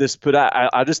warrants this, but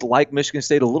I just like Michigan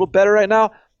State a little better right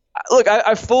now. Look,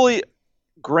 I fully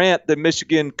grant that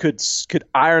Michigan could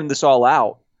iron this all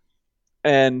out,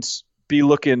 and be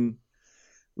looking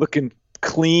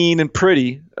clean and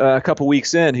pretty a couple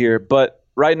weeks in here. But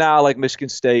right now, I like Michigan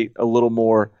State a little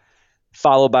more,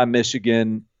 followed by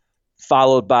Michigan,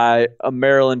 followed by a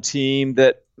Maryland team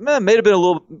that may have been a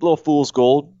little fool's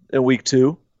gold in week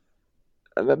 2.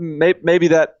 Maybe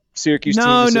that Syracuse team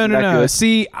isn't that good.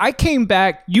 See, I came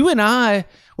back. You and I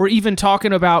were even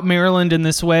talking about Maryland in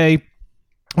this way.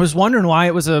 I was wondering why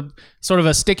it was a sort of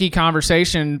a sticky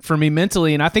conversation for me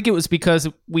mentally, and I think it was because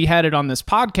we had it on this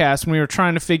podcast when we were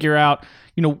trying to figure out,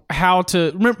 how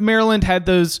to. Remember, Maryland had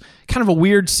those kind of a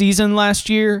weird season last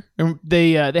year.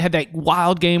 They had that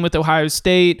wild game with Ohio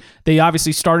State. They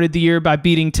obviously started the year by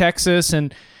beating Texas,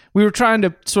 and we were trying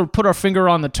to sort of put our finger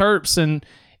on the Terps, and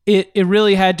it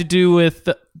really had to do with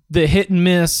the hit and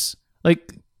miss.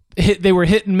 They were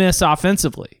hit and miss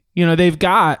offensively. They've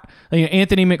got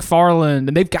Anthony McFarland,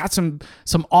 and they've got some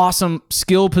awesome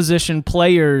skill position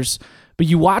players, but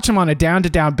you watch them on a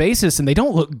down-to-down basis, and they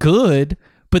don't look good,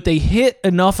 but they hit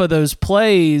enough of those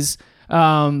plays,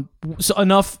 so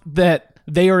enough that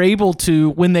they are able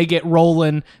to, when they get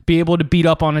rolling, be able to beat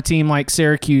up on a team like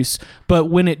Syracuse. But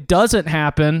when it doesn't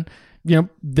happen,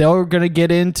 they're going to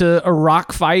get into a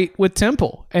rock fight with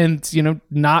Temple and,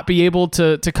 not be able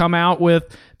to come out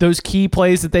with those key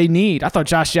plays that they need. I thought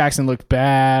Josh Jackson looked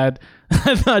bad.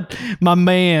 I thought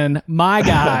my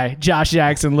guy, Josh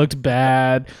Jackson looked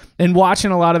bad. And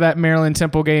watching a lot of that Maryland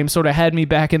Temple game sort of had me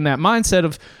back in that mindset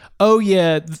of, oh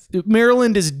yeah,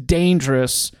 Maryland is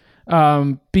dangerous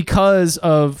because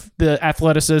of the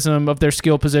athleticism of their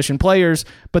skill position players,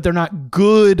 but they're not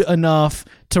good enough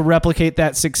to replicate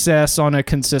that success on a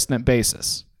consistent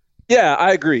basis. Yeah,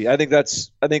 I agree. I think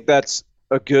that's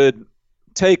a good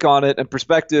take on it and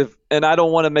perspective. And I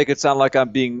don't want to make it sound like I'm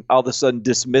being all of a sudden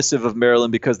dismissive of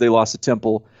Maryland because they lost to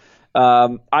Temple.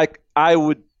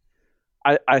 Ohio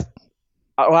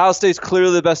State's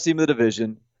clearly the best team in the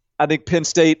division. I think Penn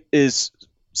State is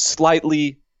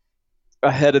slightly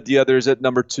ahead of the others at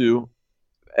number 2,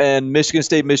 and Michigan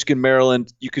State, Michigan,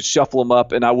 Maryland, you could shuffle them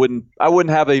up, and I wouldn't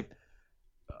have a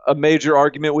major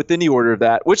argument with any order of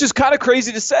that, which is kind of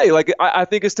crazy to say. I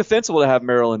think it's defensible to have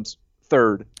Maryland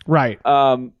 3rd. Right.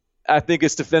 I think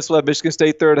it's defensible to have Michigan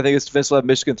State 3rd. I think it's defensible to have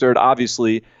Michigan 3rd,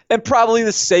 obviously, and probably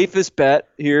the safest bet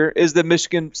here is that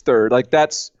Michigan's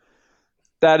 3rd.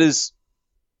 That is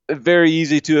very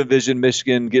easy to envision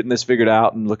Michigan getting this figured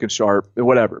out and looking sharp and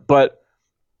whatever, but.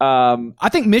 I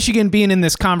think Michigan being in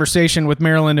this conversation with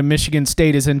Maryland and Michigan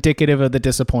State is indicative of the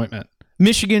disappointment.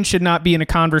 Michigan should not be in a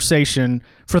conversation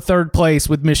for 3rd place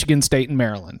with Michigan State and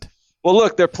Maryland. Well,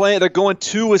 look, they're going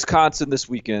to Wisconsin this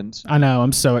weekend. I know.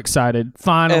 I'm so excited.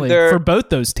 Finally, for both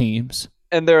those teams.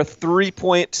 And they're a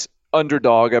 3-point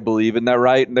underdog, I believe. Isn't that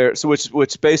right? And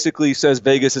which basically says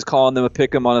Vegas is calling them a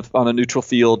pick 'em on a neutral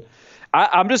field.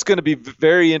 I'm just going to be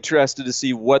very interested to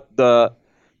see what the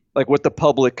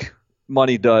public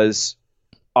money does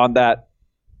on that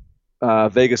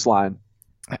Vegas line.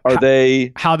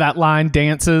 How that line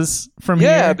dances from here?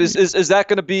 Yeah, is that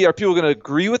going to be? Are people going to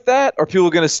agree with that? Are people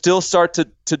going to still start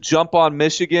to jump on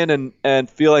Michigan and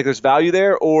feel like there's value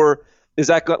there, or is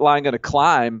that line going to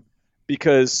climb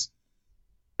because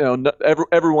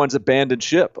everyone's abandoned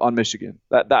ship on Michigan?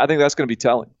 I think that's going to be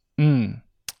telling.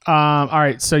 All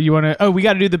right, so you want to? Oh, we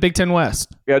got to do the Big Ten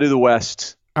West. We got to do the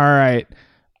West. All right,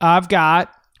 I've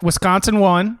got Wisconsin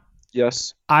 1.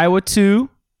 Yes. Iowa 2.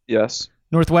 Yes.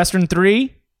 Northwestern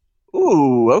 3.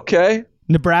 Ooh, okay.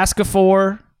 Nebraska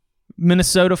 4.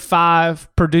 Minnesota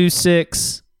 5. Purdue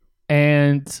 6.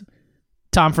 And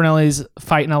Tom Fornelli's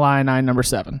Fighting Illini number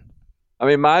 7. I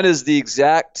mean, mine is the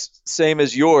exact same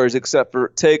as yours, except for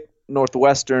take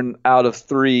Northwestern out of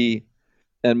 3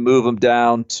 and move them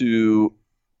down to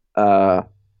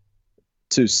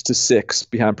 6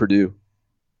 behind Purdue.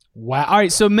 Wow. All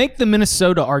right, so make the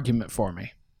Minnesota argument for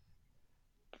me.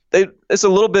 It's a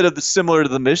little bit of similar to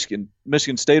the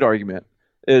Michigan State argument.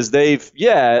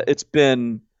 It's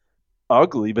been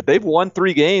ugly, but they've won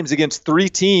 3 games against 3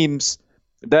 teams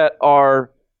that are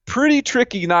pretty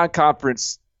tricky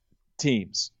non-conference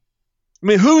teams. I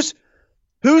mean, who's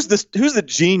the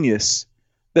genius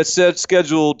that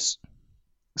scheduled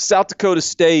South Dakota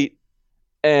State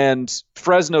and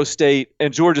Fresno State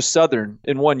and Georgia Southern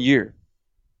in 1 year?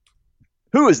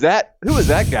 Who is that? Who is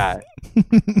that guy?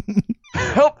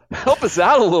 Help us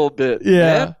out a little bit.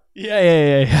 Yeah. Man.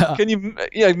 Yeah. Can you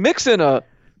mix in a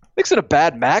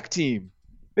bad MAC team?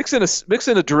 Mix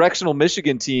in a directional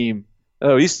Michigan team.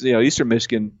 Oh, Eastern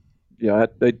Michigan. Yeah,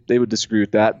 they would disagree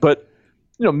with that. But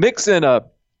mix in an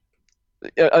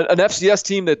FCS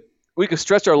team that we can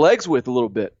stretch our legs with a little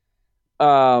bit.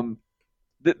 I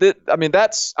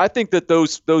think that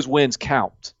those wins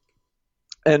count.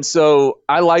 And so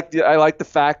I like the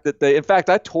fact that in fact,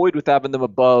 I toyed with having them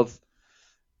above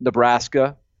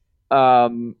Nebraska,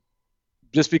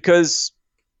 just because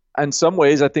in some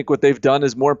ways I think what they've done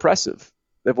is more impressive.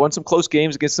 They've won some close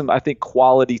games against some, I think,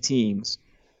 quality teams.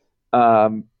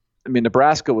 I mean,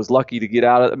 Nebraska was lucky to get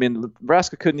out of. I mean,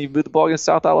 Nebraska couldn't even move the ball against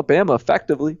South Alabama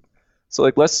effectively. So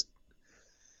like,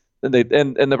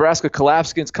 and Nebraska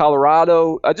collapsed against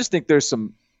Colorado. I just think there's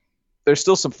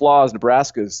still some flaws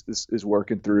Nebraska is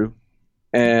working through,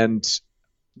 and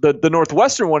the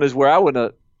Northwestern one is where I want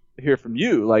to hear from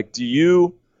you. Like, do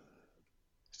you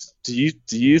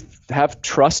have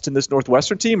trust in this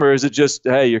Northwestern team, or is it just,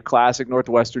 hey, your classic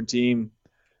Northwestern team?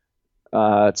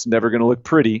 It's never going to look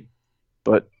pretty,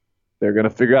 but they're going to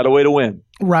figure out a way to win.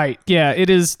 Right. Yeah,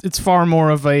 it is. It's far more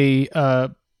of a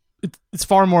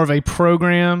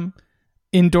program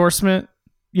endorsement,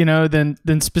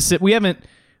 than specific. We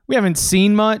haven't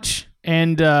seen much,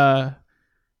 and we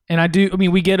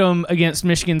get them against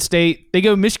Michigan State. They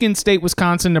go Michigan State,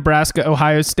 Wisconsin, Nebraska,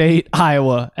 Ohio State,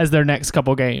 Iowa as their next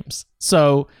couple games.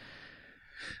 So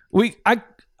we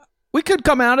could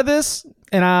come out of this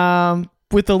and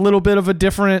with a little bit of a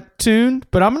different tune,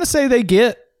 but I'm going to say they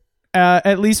get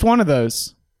at least one of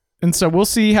those. And so we'll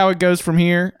see how it goes from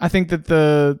here. I think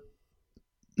that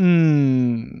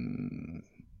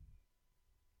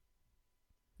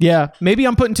maybe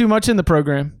I'm putting too much in the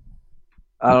program.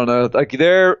 I don't know. Like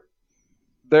they're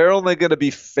only going to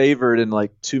be favored in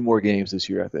like 2 more games this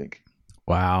year, I think.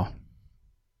 Wow.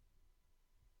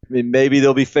 I mean, maybe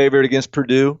they'll be favored against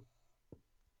Purdue.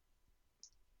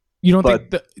 You don't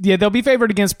think? They'll be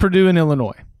favored against Purdue and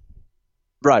Illinois.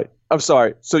 Right. I'm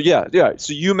sorry. So yeah.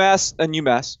 So UMass and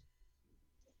UMass.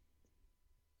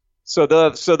 So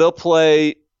they'll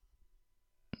play.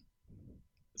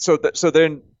 So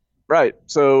then, right.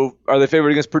 So are they favored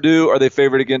against Purdue? Are they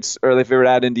favored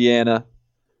at Indiana?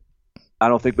 I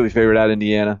don't think they'll be favored at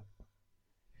Indiana.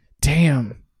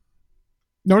 Damn.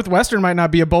 Northwestern might not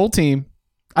be a bowl team.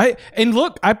 But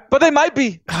they might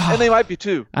be, and they might be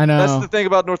too. I know. That's the thing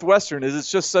about Northwestern is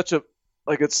it's just such a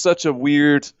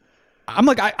weird.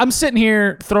 I'm sitting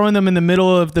here throwing them in the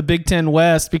middle of the Big Ten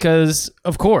West because,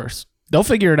 of course, they'll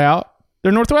figure it out.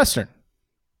 They're Northwestern.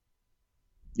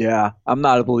 Yeah, I'm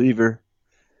not a believer.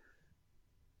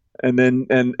 And then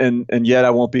and yet I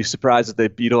won't be surprised if they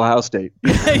beat Ohio State.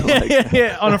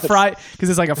 Yeah, on a Friday because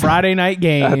it's like a Friday night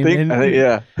game. I think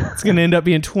yeah, it's going to end up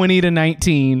being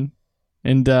 20-19,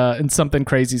 and something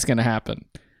crazy is going to happen.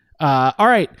 All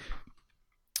right,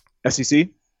 SEC.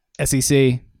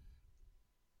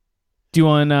 Do you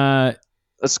want?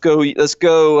 Let's go East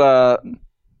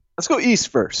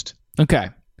first. Okay.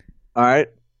 All right.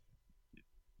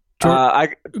 Go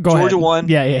Georgia ahead. won.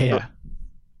 Yeah.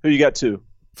 Who you got 2?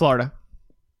 Florida.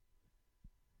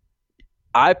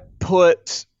 I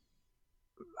put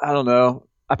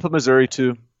Missouri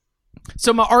 2.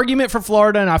 So my argument for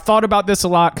Florida, and I've thought about this a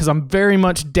lot because I'm very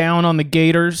much down on the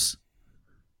Gators,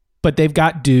 but they've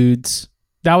got dudes.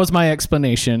 That was my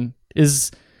explanation,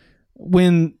 is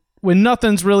when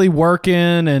nothing's really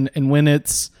working and when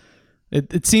it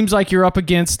seems like you're up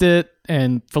against it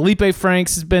and Felipe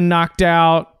Franks has been knocked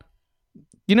out,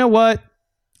 you know what?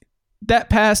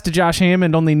 That pass to Josh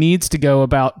Hammond only needs to go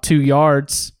about 2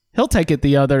 yards. He'll take it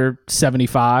the other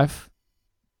 75.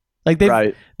 Like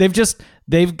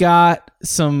they've got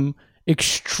some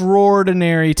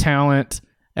extraordinary talent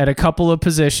at a couple of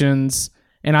positions,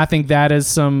 and I think that is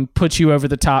some put you over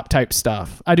the top type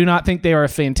stuff. I do not think they are a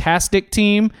fantastic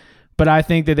team, but I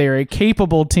think that they are a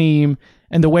capable team,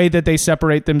 and the way that they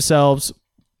separate themselves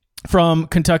from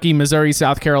Kentucky, Missouri,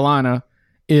 South Carolina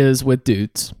is with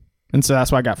dudes. And so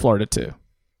that's why I got Florida too.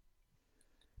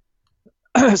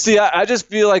 See, I just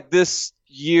feel like this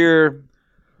year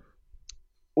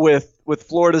with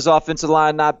Florida's offensive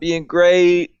line not being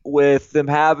great, with them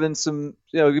having some,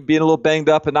 being a little banged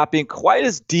up and not being quite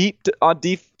as deep on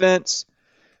defense,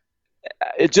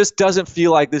 it just doesn't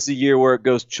feel like this is a year where it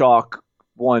goes chalk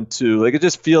 1-2. Like it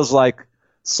just feels like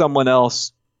someone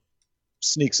else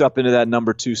sneaks up into that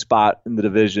number 2 spot in the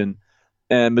division.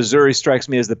 And Missouri strikes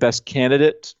me as the best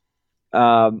candidate.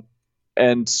 So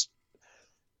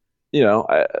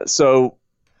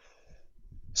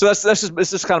that's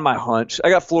just kind of my hunch. I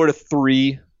got Florida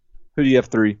 3. Who do you have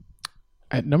 3?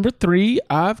 At number 3,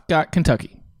 I've got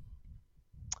Kentucky.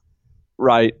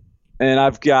 Right. And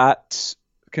I've got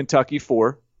Kentucky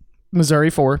 4. Missouri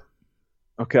 4.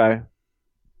 Okay.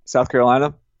 South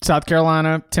Carolina,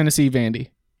 Tennessee, Vandy.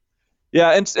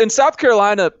 Yeah, and South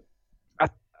Carolina, I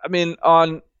mean,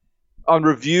 on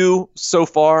review so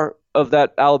far of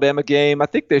that Alabama game, I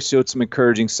think they showed some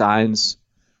encouraging signs.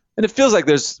 And it feels like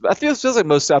feels like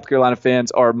most South Carolina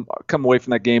fans are come away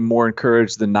from that game more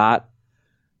encouraged than not,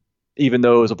 even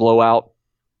though it was a blowout.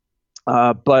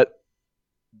 But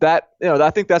that, I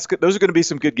think those are going to be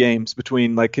some good games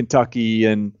between like Kentucky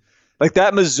and like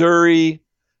that Missouri,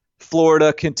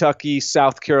 Florida, Kentucky,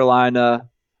 South Carolina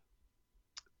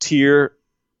tier.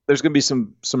 There's going to be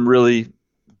some really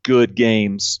good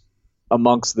games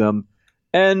amongst them.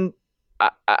 And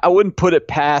I wouldn't put it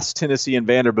past Tennessee and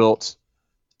Vanderbilt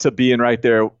to being right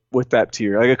there with that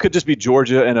tier. Like it could just be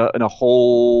Georgia and a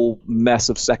whole mess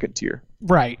of second tier.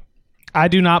 Right. I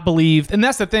do not believe, and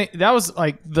that's the thing. That was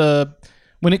like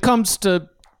when it comes to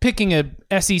picking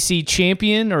a SEC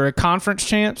champion or a conference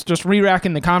champs, just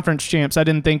re-racking the conference champs, I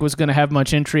didn't think was going to have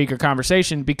much intrigue or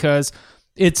conversation because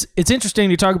it's interesting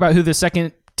to talk about who the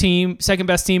second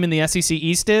best team in the SEC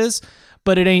East is,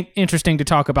 but it ain't interesting to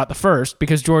talk about the first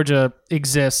because Georgia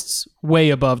exists way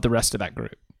above the rest of that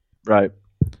group. Right.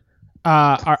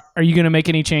 Are you going to make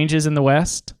any changes in the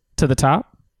West to the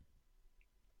top?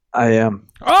 I am.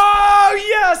 Oh,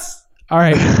 yes! All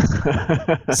right.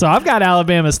 So I've got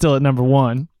Alabama still at number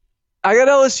 1. I got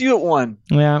LSU at 1.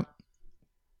 Yeah.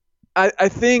 I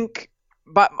think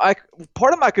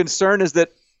part of my concern is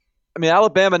that,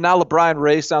 Alabama, now LeBron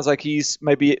Ray sounds like he's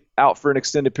maybe out for an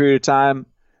extended period of time,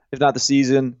 if not the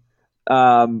season.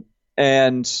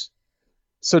 And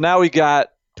so now we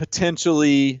got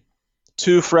potentially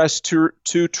two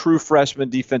true freshman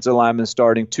defensive linemen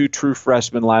starting, 2 true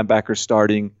freshman linebackers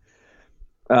starting.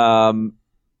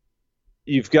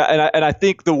 You've got, and I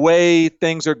think the way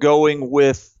things are going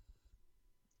with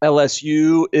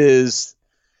LSU is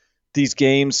these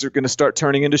games are going to start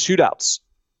turning into shootouts.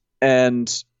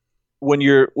 And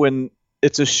when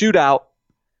it's a shootout,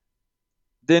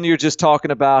 then you're just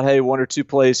talking about, hey, 1 or 2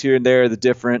 plays here and there, the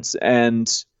difference. And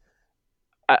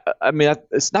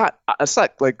it's not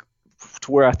like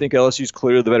to where I think LSU is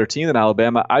clearly the better team than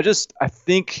Alabama. I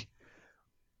think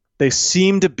they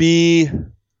seem to be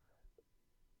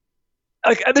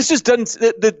like, this just doesn't,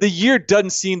 the year doesn't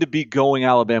seem to be going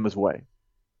Alabama's way.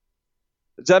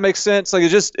 Does that make sense? Like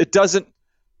it doesn't,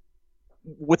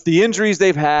 with the injuries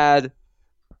they've had,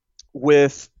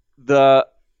 with the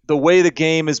way the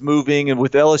game is moving, and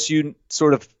with LSU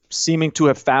sort of seeming to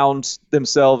have found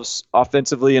themselves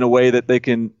offensively in a way that they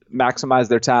can maximize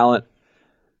their talent.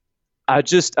 I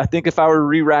think if I were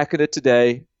re-racking it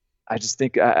today, I just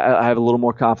think I have a little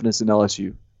more confidence in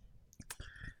LSU.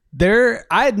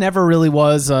 I never really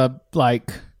was a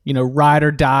ride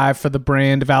or die for the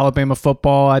brand of Alabama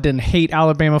football. I didn't hate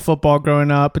Alabama football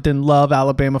growing up. I didn't love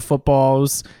Alabama football.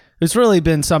 It's really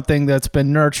been something that's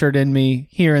been nurtured in me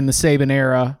here in the Saban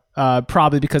era,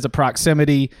 probably because of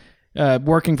proximity,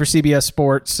 working for CBS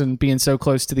Sports and being so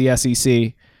close to the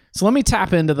SEC. So let me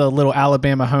tap into the little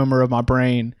Alabama homer of my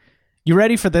brain. You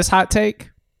ready for this hot take?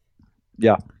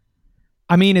 Yeah.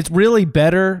 It's really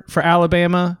better for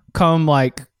Alabama come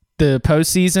like the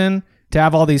postseason to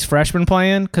have all these freshmen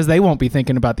playing because they won't be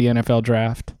thinking about the NFL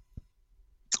draft.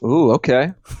 Ooh,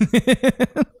 okay.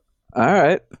 All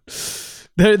right.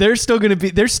 They're still going to be.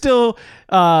 They're still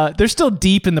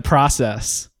deep in the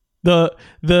process.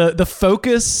 The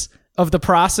focus of the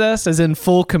process is in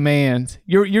full command.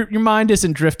 Your mind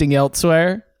isn't drifting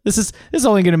elsewhere. This is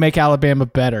only going to make Alabama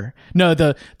better. No,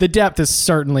 the depth is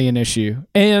certainly an issue.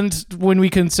 And when we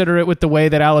consider it with the way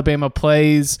that Alabama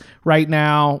plays right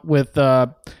now with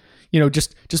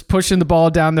just pushing the ball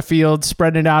down the field,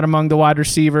 spreading it out among the wide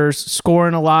receivers,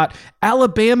 scoring a lot.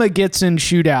 Alabama gets in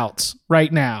shootouts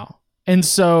right now. And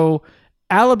so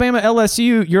Alabama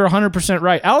LSU, you're 100%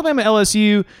 right. Alabama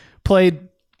LSU played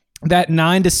that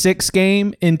 9-6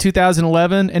 game in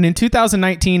 2011, and in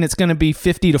 2019 it's going to be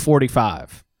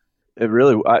 50-45. It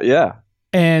really, yeah.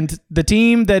 And the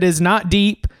team that is not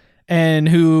deep and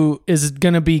who is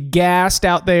going to be gassed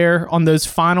out there on those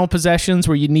final possessions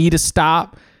where you need a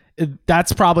stop,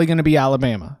 that's probably going to be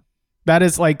Alabama. That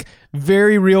is like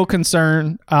very real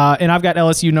concern. And I've got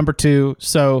LSU number 2,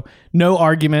 so no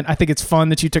argument. I think it's fun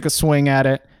that you took a swing at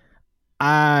it.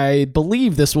 I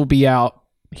believe this will be out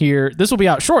here. This will be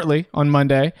out shortly on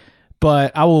Monday,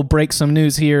 but I will break some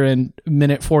news here in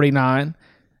minute 49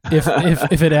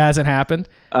 if it hasn't happened.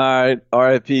 All right.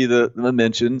 RIP the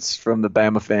mentions from the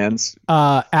Bama fans.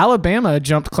 Alabama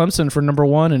jumped Clemson for number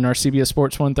 1 in our CBS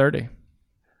Sports 130.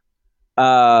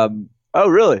 Oh,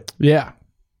 really? Yeah.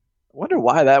 I wonder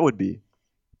why that would be.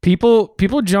 People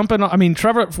jumping.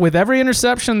 Trevor, with every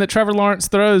interception that Trevor Lawrence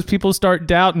throws, people start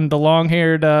doubting the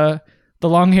long-haired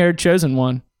chosen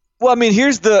one. Well,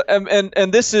 here's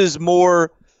and this is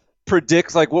more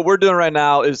like what we're doing right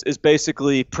now is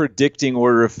basically predicting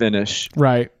order of finish.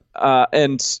 Right.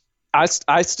 And I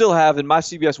still have in my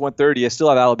CBS 130. I still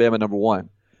have Alabama number 1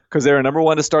 because they're number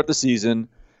 1 to start the season.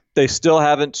 They still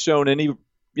haven't shown any.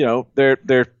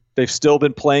 They've still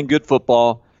been playing good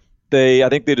football. I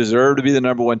think they deserve to be the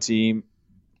number 1 team,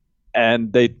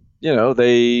 and they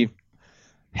didn't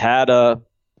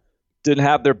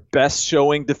have their best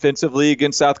showing defensively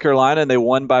against South Carolina, and they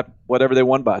won by whatever they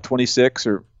won by 26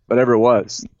 or whatever it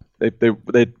was. They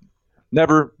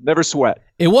never sweat.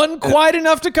 It wasn't quite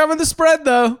enough to cover the spread,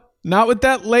 though. Not with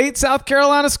that late South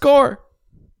Carolina score.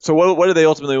 So what did they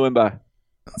ultimately win by?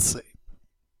 Let's see.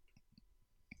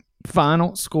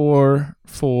 Final score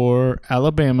for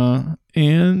Alabama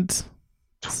and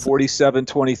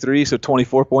 47-23, so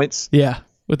 24 points. Yeah,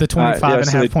 with the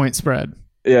 25.5 point spread.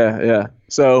 Yeah.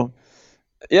 So,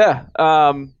 yeah.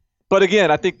 But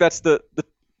again, I think that's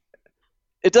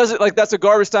it doesn't that's a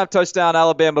garbage time touchdown.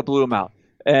 Alabama blew them out,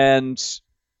 and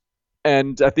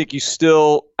I think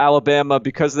Alabama,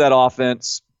 because of that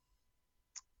offense,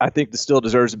 I think still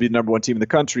deserves to be the number 1 team in the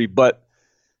country. But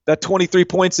that 23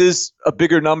 points is a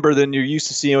bigger number than you're used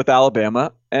to seeing with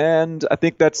Alabama, and I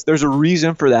think there's a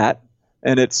reason for that,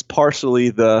 and it's partially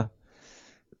the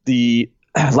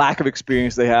lack of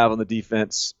experience they have on the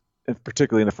defense, and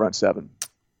particularly in the front 7.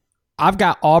 I've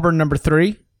got Auburn number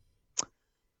 3.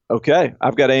 Okay,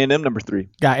 I've got A&M number 3.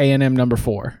 Got A&M number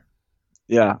 4.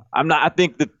 Yeah, I'm not. I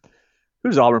think that who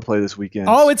does Auburn play this weekend?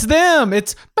 Oh, it's them.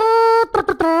 It's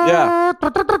yeah.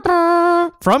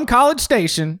 From College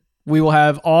Station. We will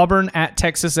have Auburn at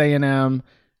Texas A&M,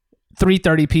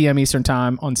 3:30 p.m. Eastern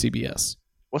Time on CBS.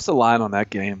 What's the line on that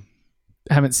game?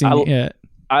 Haven't seen it yet.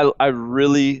 I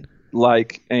really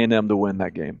like A&M to win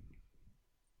that game.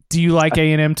 Do you like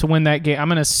A&M to win that game? I'm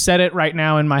going to set it right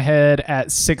now in my head at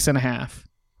 6.5.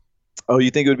 Oh, you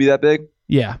think it would be that big?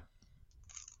 Yeah.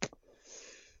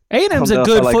 A&M's a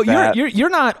good football. You're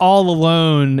not all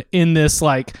alone in this.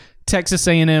 Like, Texas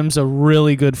A&M's a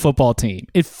really good football team.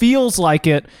 It feels like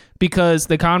it because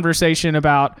the conversation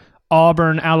about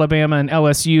Auburn, Alabama, and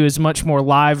LSU is much more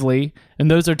lively, and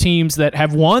those are teams that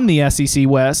have won the SEC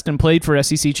West and played for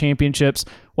SEC championships,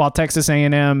 while Texas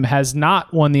A&M has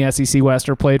not won the SEC West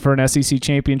or played for an SEC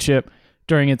championship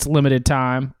during its limited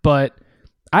time. But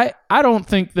I don't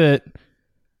think that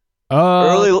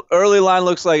early line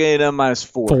looks like A&M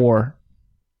 -4. 4.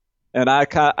 And I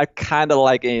kind of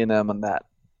like A&M on that.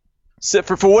 So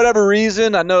for whatever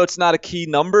reason, I know it's not a key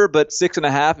number, but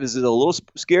 6.5 is a little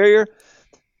scarier.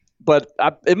 But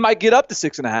it might get up to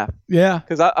 6.5. Yeah,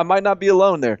 because I might not be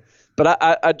alone there. But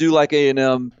I do like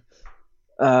A&M.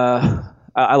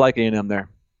 I like A&M there.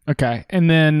 Okay, and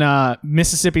then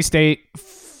Mississippi State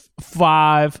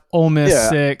 5, Ole Miss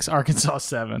 6, Arkansas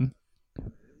 7.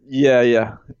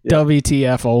 Yeah.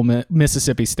 WTF,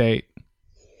 Mississippi State.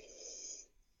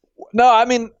 No, I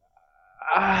mean,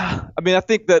 I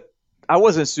think that I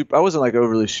wasn't like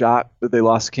overly shocked that they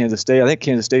lost to Kansas State. I think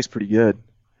Kansas State's pretty good.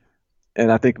 And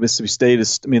I think Mississippi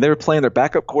State they were playing their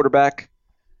backup quarterback.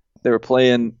 They're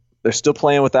still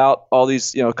playing without all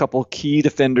these, a couple key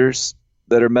defenders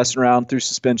that are messing around through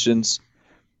suspensions.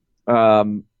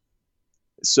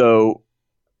 So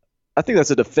I think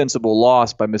that's a defensible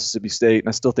loss by Mississippi State, and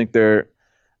I still think they're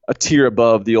a tier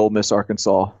above the Ole Miss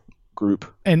Arkansas group.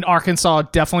 And Arkansas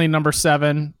definitely number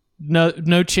 7.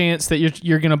 No chance that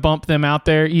you're going to bump them out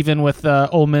there, even with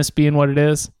Ole Miss being what it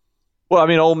is. Well, I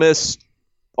mean, Ole Miss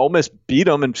beat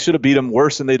them and should have beat them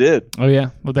worse than they did. Oh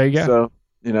yeah, well there you go. So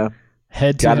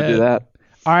head to got to head. do that.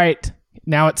 All right,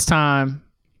 now it's time.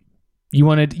 You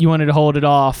wanted to hold it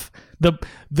off. The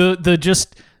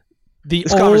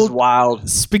this old wild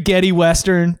spaghetti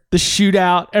western, the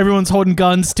shootout. Everyone's holding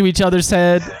guns to each other's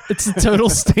head. It's a total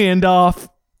standoff.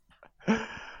 All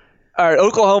right,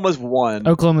 Oklahoma's 1.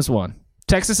 Oklahoma's 1.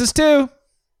 Texas is 2.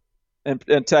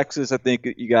 And Texas, I think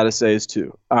you got to say, is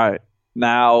 2. All right,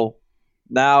 now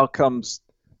comes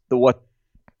the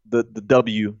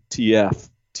WTF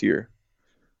tier.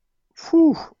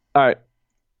 Whew. All right,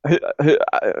 who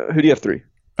do you have 3?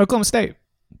 Oklahoma State.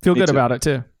 Feel good about it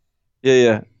too.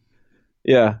 Yeah.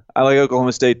 I like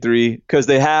Oklahoma State 3 because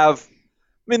they have. I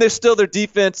mean, their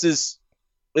defense is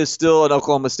still an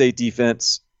Oklahoma State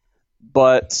defense,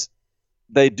 but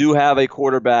they do have a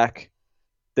quarterback.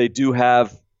 They do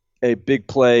have a big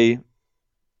play,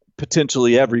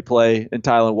 potentially every play in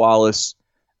Tylan Wallace,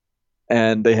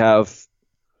 and they have.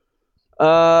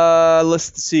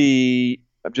 Let's see.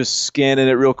 I'm just scanning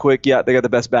it real quick. Yeah, they got the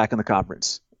best back in the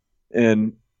conference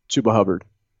in Chuba Hubbard.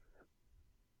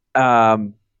 I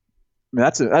mean,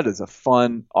 that is a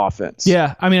fun offense.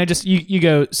 Yeah, I mean, you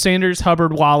go Sanders,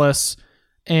 Hubbard, Wallace,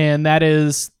 and that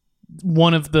is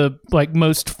one of the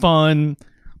most fun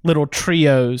little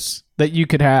trios that you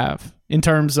could have in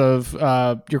terms of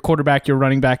your quarterback, your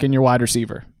running back, and your wide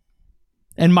receiver.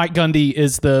 And Mike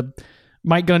Gundy's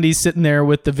sitting there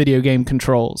with the video game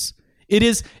controls. It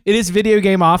is video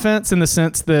game offense in the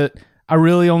sense that I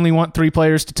really only want 3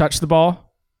 players to touch the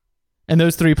ball, and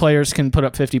those 3 players can put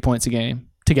up 50 points a game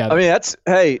together. I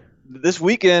mean, this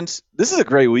weekend, this is a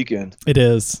great weekend. It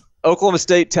is. Oklahoma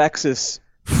State, Texas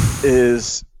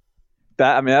is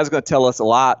that. I mean, that's going to tell us a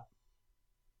lot.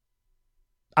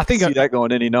 I think see that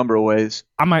going any number of ways.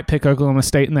 I might pick Oklahoma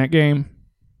State in that game.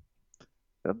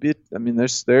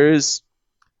 There is.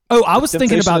 Oh, I was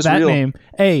thinking about that real. name.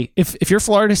 Hey, if you're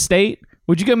Florida State,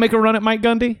 would you go make a run at Mike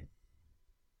Gundy?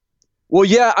 Well,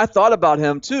 yeah, I thought about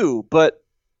him too, but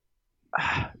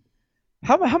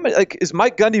how many? Like, is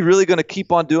Mike Gundy really going to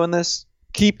keep on doing this?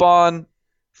 Keep on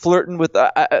flirting with?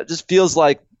 It just feels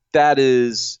like that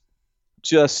is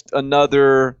just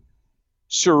another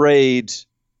charade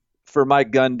for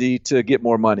Mike Gundy to get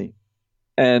more money.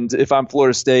 And if I'm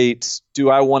Florida State, do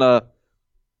I want to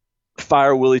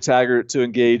fire Willie Taggart to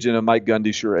engage in a Mike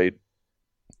Gundy charade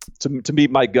to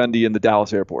meet Mike Gundy in the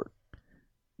Dallas airport?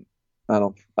 I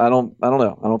don't know.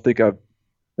 I don't think I'm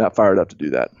not fired up to do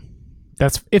that.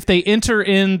 That's if they enter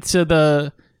into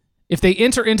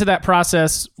that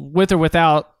process with or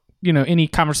without, any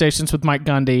conversations with Mike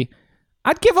Gundy,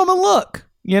 I'd give them a look,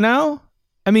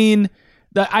 I mean,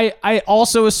 I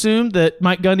also assumed that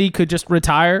Mike Gundy could just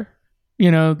retire,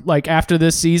 like after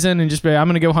this season and just be, I'm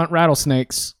going to go hunt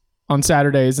rattlesnakes on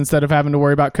Saturdays instead of having to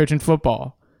worry about coaching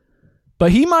football.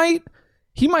 But he might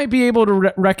be able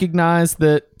to recognize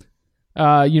that,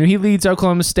 he leads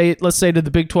Oklahoma State, let's say, to the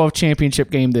Big 12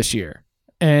 championship game this year.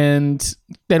 And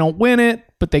they don't win it,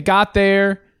 but they got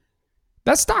there.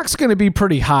 That stock's going to be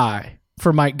pretty high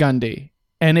for Mike Gundy.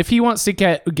 And if he wants to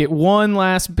get one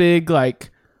last big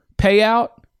payout,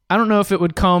 I don't know if it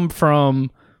would come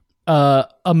from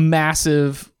a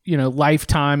massive,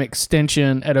 lifetime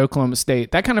extension at Oklahoma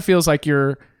State. That kind of feels like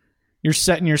you're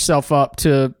setting yourself up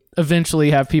to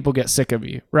eventually have people get sick of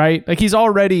you, right? Like he's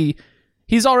already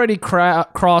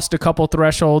crossed a couple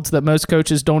thresholds that most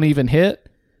coaches don't even hit.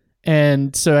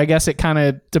 And so I guess it kind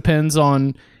of depends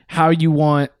on how you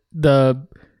want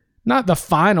not the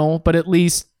final, but at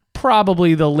least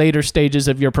probably the later stages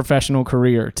of your professional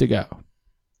career to go.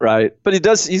 Right. But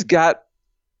he's got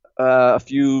a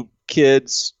few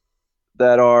kids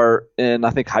that are in,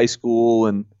 I think, high school,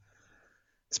 and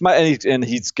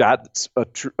he's got a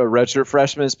redshirt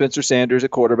freshman, Spencer Sanders,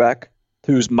 at quarterback,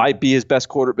 who might be his best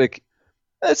quarterback.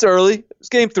 It's early. It's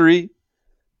game 3,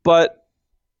 but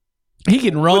he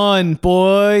can run,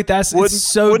 boy. It's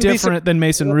so different than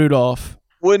Mason Rudolph.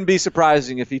 Wouldn't be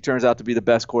surprising if he turns out to be the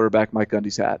best quarterback Mike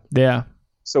Gundy's had. Yeah.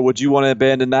 So would you want to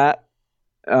abandon that?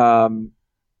 I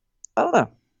don't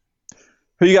know.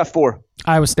 Who you got 4?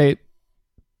 Iowa State.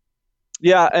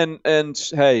 Yeah,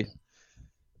 and hey,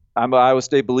 I'm an Iowa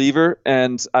State believer,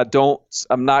 and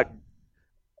I'm not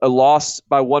a loss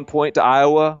by 1 point to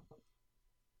Iowa.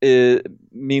 It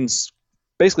means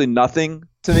basically nothing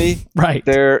to me. Right.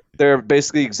 They're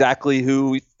basically exactly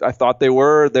who I thought they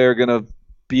were. They're going to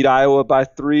beat Iowa by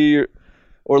 3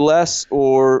 or less,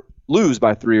 or lose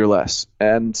by 3 or less.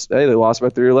 And hey, they lost by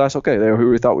 3 or less. Okay, they're who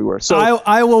we thought we were. So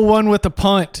Iowa won with a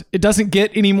punt. It doesn't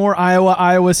get any more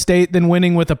Iowa State than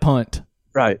winning with a punt.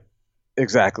 Right.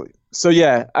 Exactly. So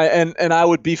yeah, I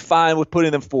would be fine with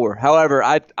putting them 4. However,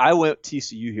 I went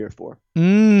TCU here 4.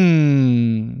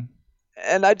 And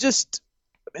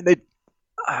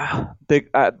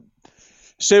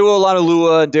Shea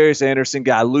Lanalua and Darius Anderson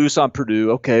got loose on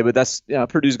Purdue. Okay, but that's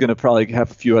Purdue's going to probably have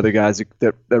a few other guys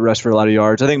that rush for a lot of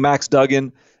yards. I think Max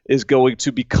Duggan is going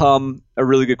to become a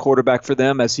really good quarterback for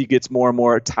them as he gets more and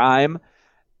more time.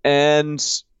 And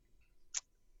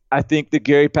I think that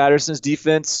Gary Patterson's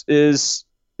defense is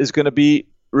going to be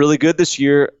really good this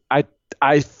year.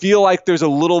 I feel like there's a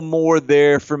little more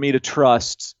there for me to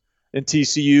trust in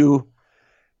TCU,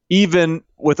 even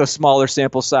with a smaller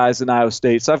sample size than Iowa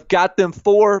State. So I've got them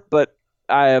 4, but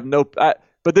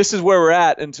but this is where we're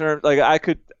at in terms,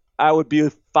 I would be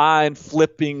fine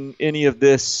flipping any of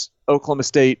this Oklahoma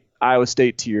State, Iowa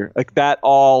State tier. Like that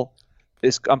all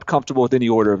is, I'm comfortable with any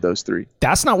order of those 3.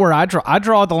 That's not where I draw. I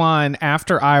draw the line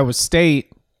after Iowa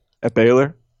State. At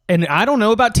Baylor? And I don't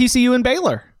know about TCU and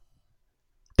Baylor.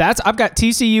 I've got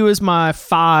TCU as my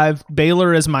 5,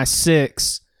 Baylor as my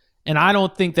 6. And I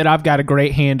don't think that I've got a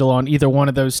great handle on either one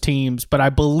of those teams, but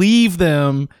I believe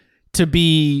them to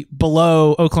be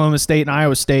below Oklahoma State and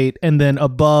Iowa State, and then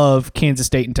above Kansas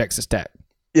State and Texas Tech.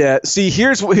 Yeah, see,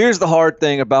 here's the hard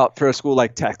thing for a school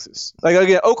like Texas. Like,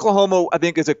 again, Oklahoma, I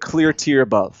think, is a clear tier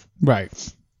above.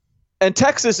 Right. And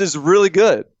Texas is really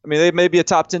good. I mean, they may be a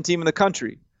top 10 team in the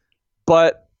country,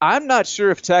 but I'm not sure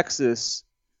if Texas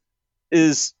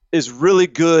is really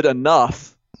good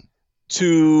enough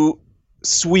to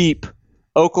sweep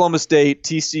Oklahoma State,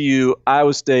 TCU,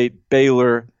 Iowa State,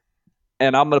 Baylor,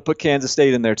 and I'm going to put Kansas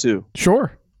State in there too.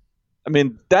 Sure. I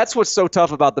mean, that's what's so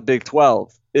tough about the Big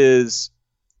 12 is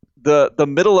the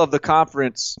middle of the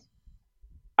conference,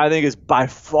 I think, is by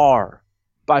far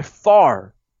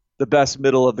the best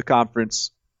middle of the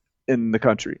conference in the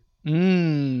country.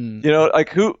 You know, like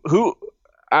who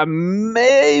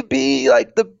maybe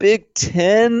like the Big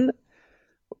 10,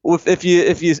 if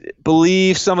you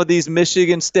believe some of these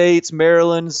Michigan States,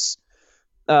 Maryland's,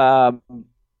 Iowa's.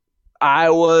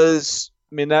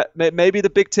 I mean, that maybe the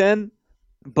Big 10,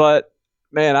 but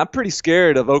man, I'm pretty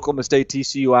scared of Oklahoma State,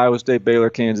 TCU, Iowa State, Baylor,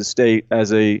 Kansas State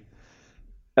as a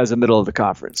middle of the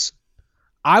conference.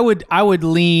 I would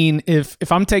lean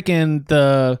if I'm taking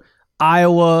the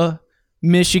Iowa,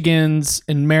 Michigans,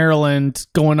 and Maryland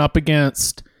going up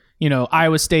against,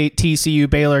 Iowa State, TCU,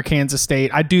 Baylor, Kansas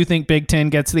State. I do think Big 10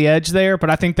 gets the edge there, but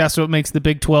I think that's what makes the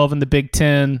Big 12 and the Big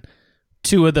 10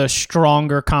 two of the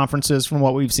stronger conferences from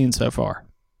what we've seen so far.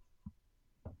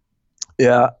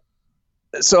 Yeah.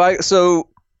 So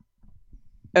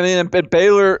I mean,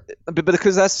 Baylor,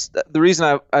 because that's the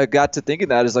reason I got to thinking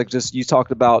that is like just you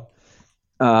talked about,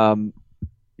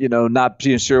 not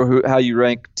being sure how you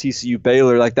rank TCU,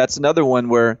 Baylor. Like that's another one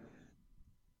where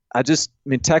Texas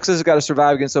has got to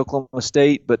survive against Oklahoma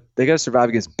State, but they got to survive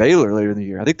against Baylor later in the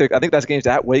year. I think that's games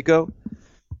at Waco.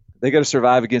 They got to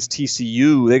survive against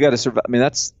TCU. They got to survive.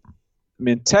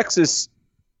 Texas.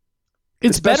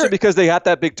 It's especially better because they got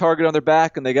that big target on their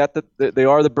back, and they got they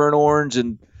are the burnt orange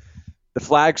and the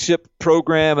flagship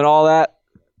program and all that.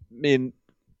 I mean,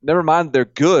 never mind they're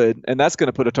good, and that's going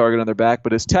to put a target on their back.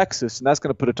 But it's Texas, and that's going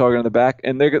to put a target on their back.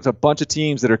 And there's a bunch of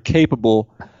teams that are capable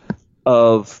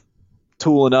of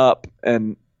tooling up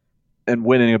and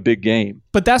winning a big game.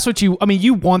 But that's what you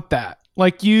want that.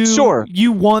 Like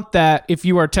you want that if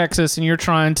you are Texas and you're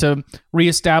trying to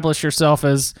reestablish yourself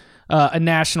as a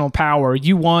national power.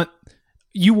 You want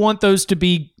those to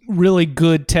be really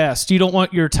good tests. You don't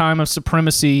want your time of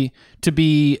supremacy to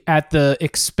be at the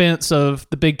expense of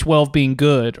the Big 12 being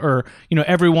good, or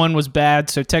everyone was bad,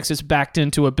 so Texas backed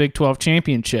into a Big 12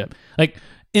 championship. Like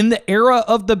in the era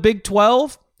of the Big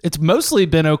 12, it's mostly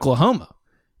been Oklahoma,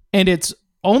 and it's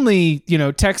only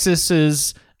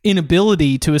Texas's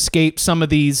inability to escape some of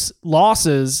these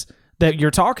losses that you're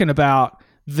talking about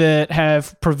that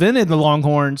have prevented the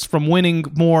Longhorns from winning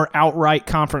more outright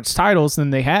conference titles than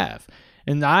they have.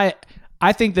 And I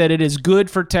think that it is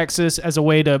good for Texas as a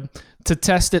way to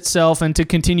test itself and to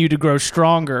continue to grow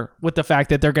stronger with the fact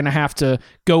that they're going to have to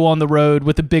go on the road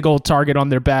with a big old target on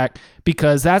their back,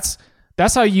 because that's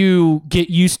how you get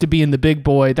used to being the big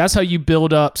boy. That's how you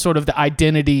build up sort of the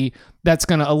identity that's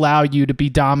going to allow you to be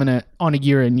dominant on a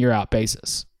year in, year out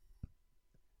basis.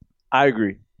 I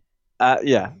agree.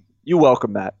 Yeah. You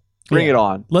welcome that. Bring it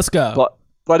on. Let's go.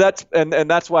 But that's and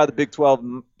that's why the Big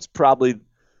 12 is probably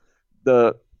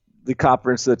the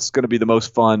conference that's going to be the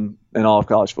most fun in all of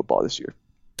college football this year.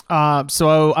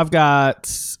 So I've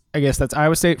got, I guess that's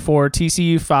Iowa State 4,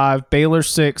 TCU 5, Baylor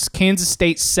 6, Kansas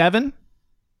State 7.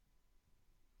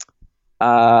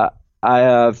 I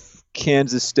have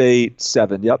Kansas State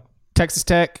 7. Yep. Texas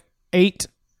Tech 8.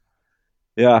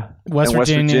 Yeah. West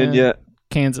Virginia,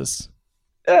 Kansas.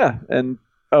 Yeah, and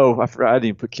I forgot I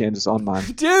didn't put Kansas on mine.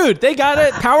 Make they got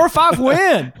a Power 5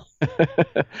 win.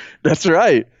 That's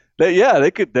right.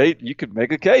 You could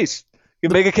make a case. You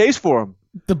can make a case for them.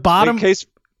 The bottom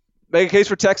make a case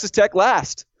for Texas Tech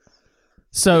last.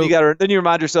 So then you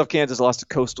remind yourself Kansas lost to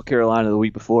Coastal Carolina the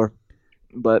week before.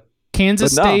 But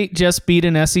Kansas State just beat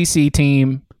an SEC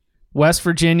team. West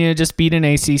Virginia just beat an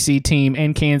ACC team,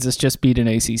 and Kansas just beat an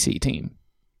ACC team.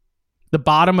 The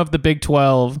bottom of the Big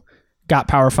 12 got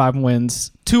Power 5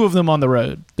 wins, 2 of them on the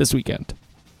road this weekend.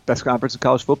 Best conference in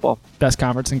college football. Best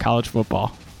conference in college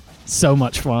football. So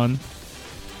much fun.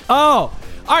 Oh,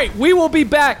 all right. We will be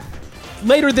back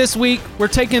later this week. We're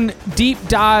taking deep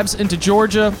dives into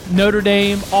Georgia, Notre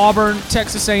Dame, Auburn,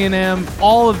 Texas A&M,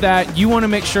 all of that. You want to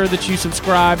make sure that you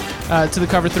subscribe to the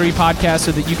Cover 3 podcast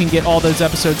so that you can get all those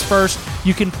episodes first.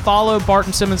 You can follow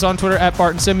Barton Simmons on Twitter at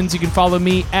Barton Simmons. You can follow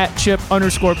me at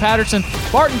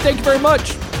Chip_Patterson. Barton, thank you very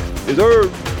much. Yes, sir.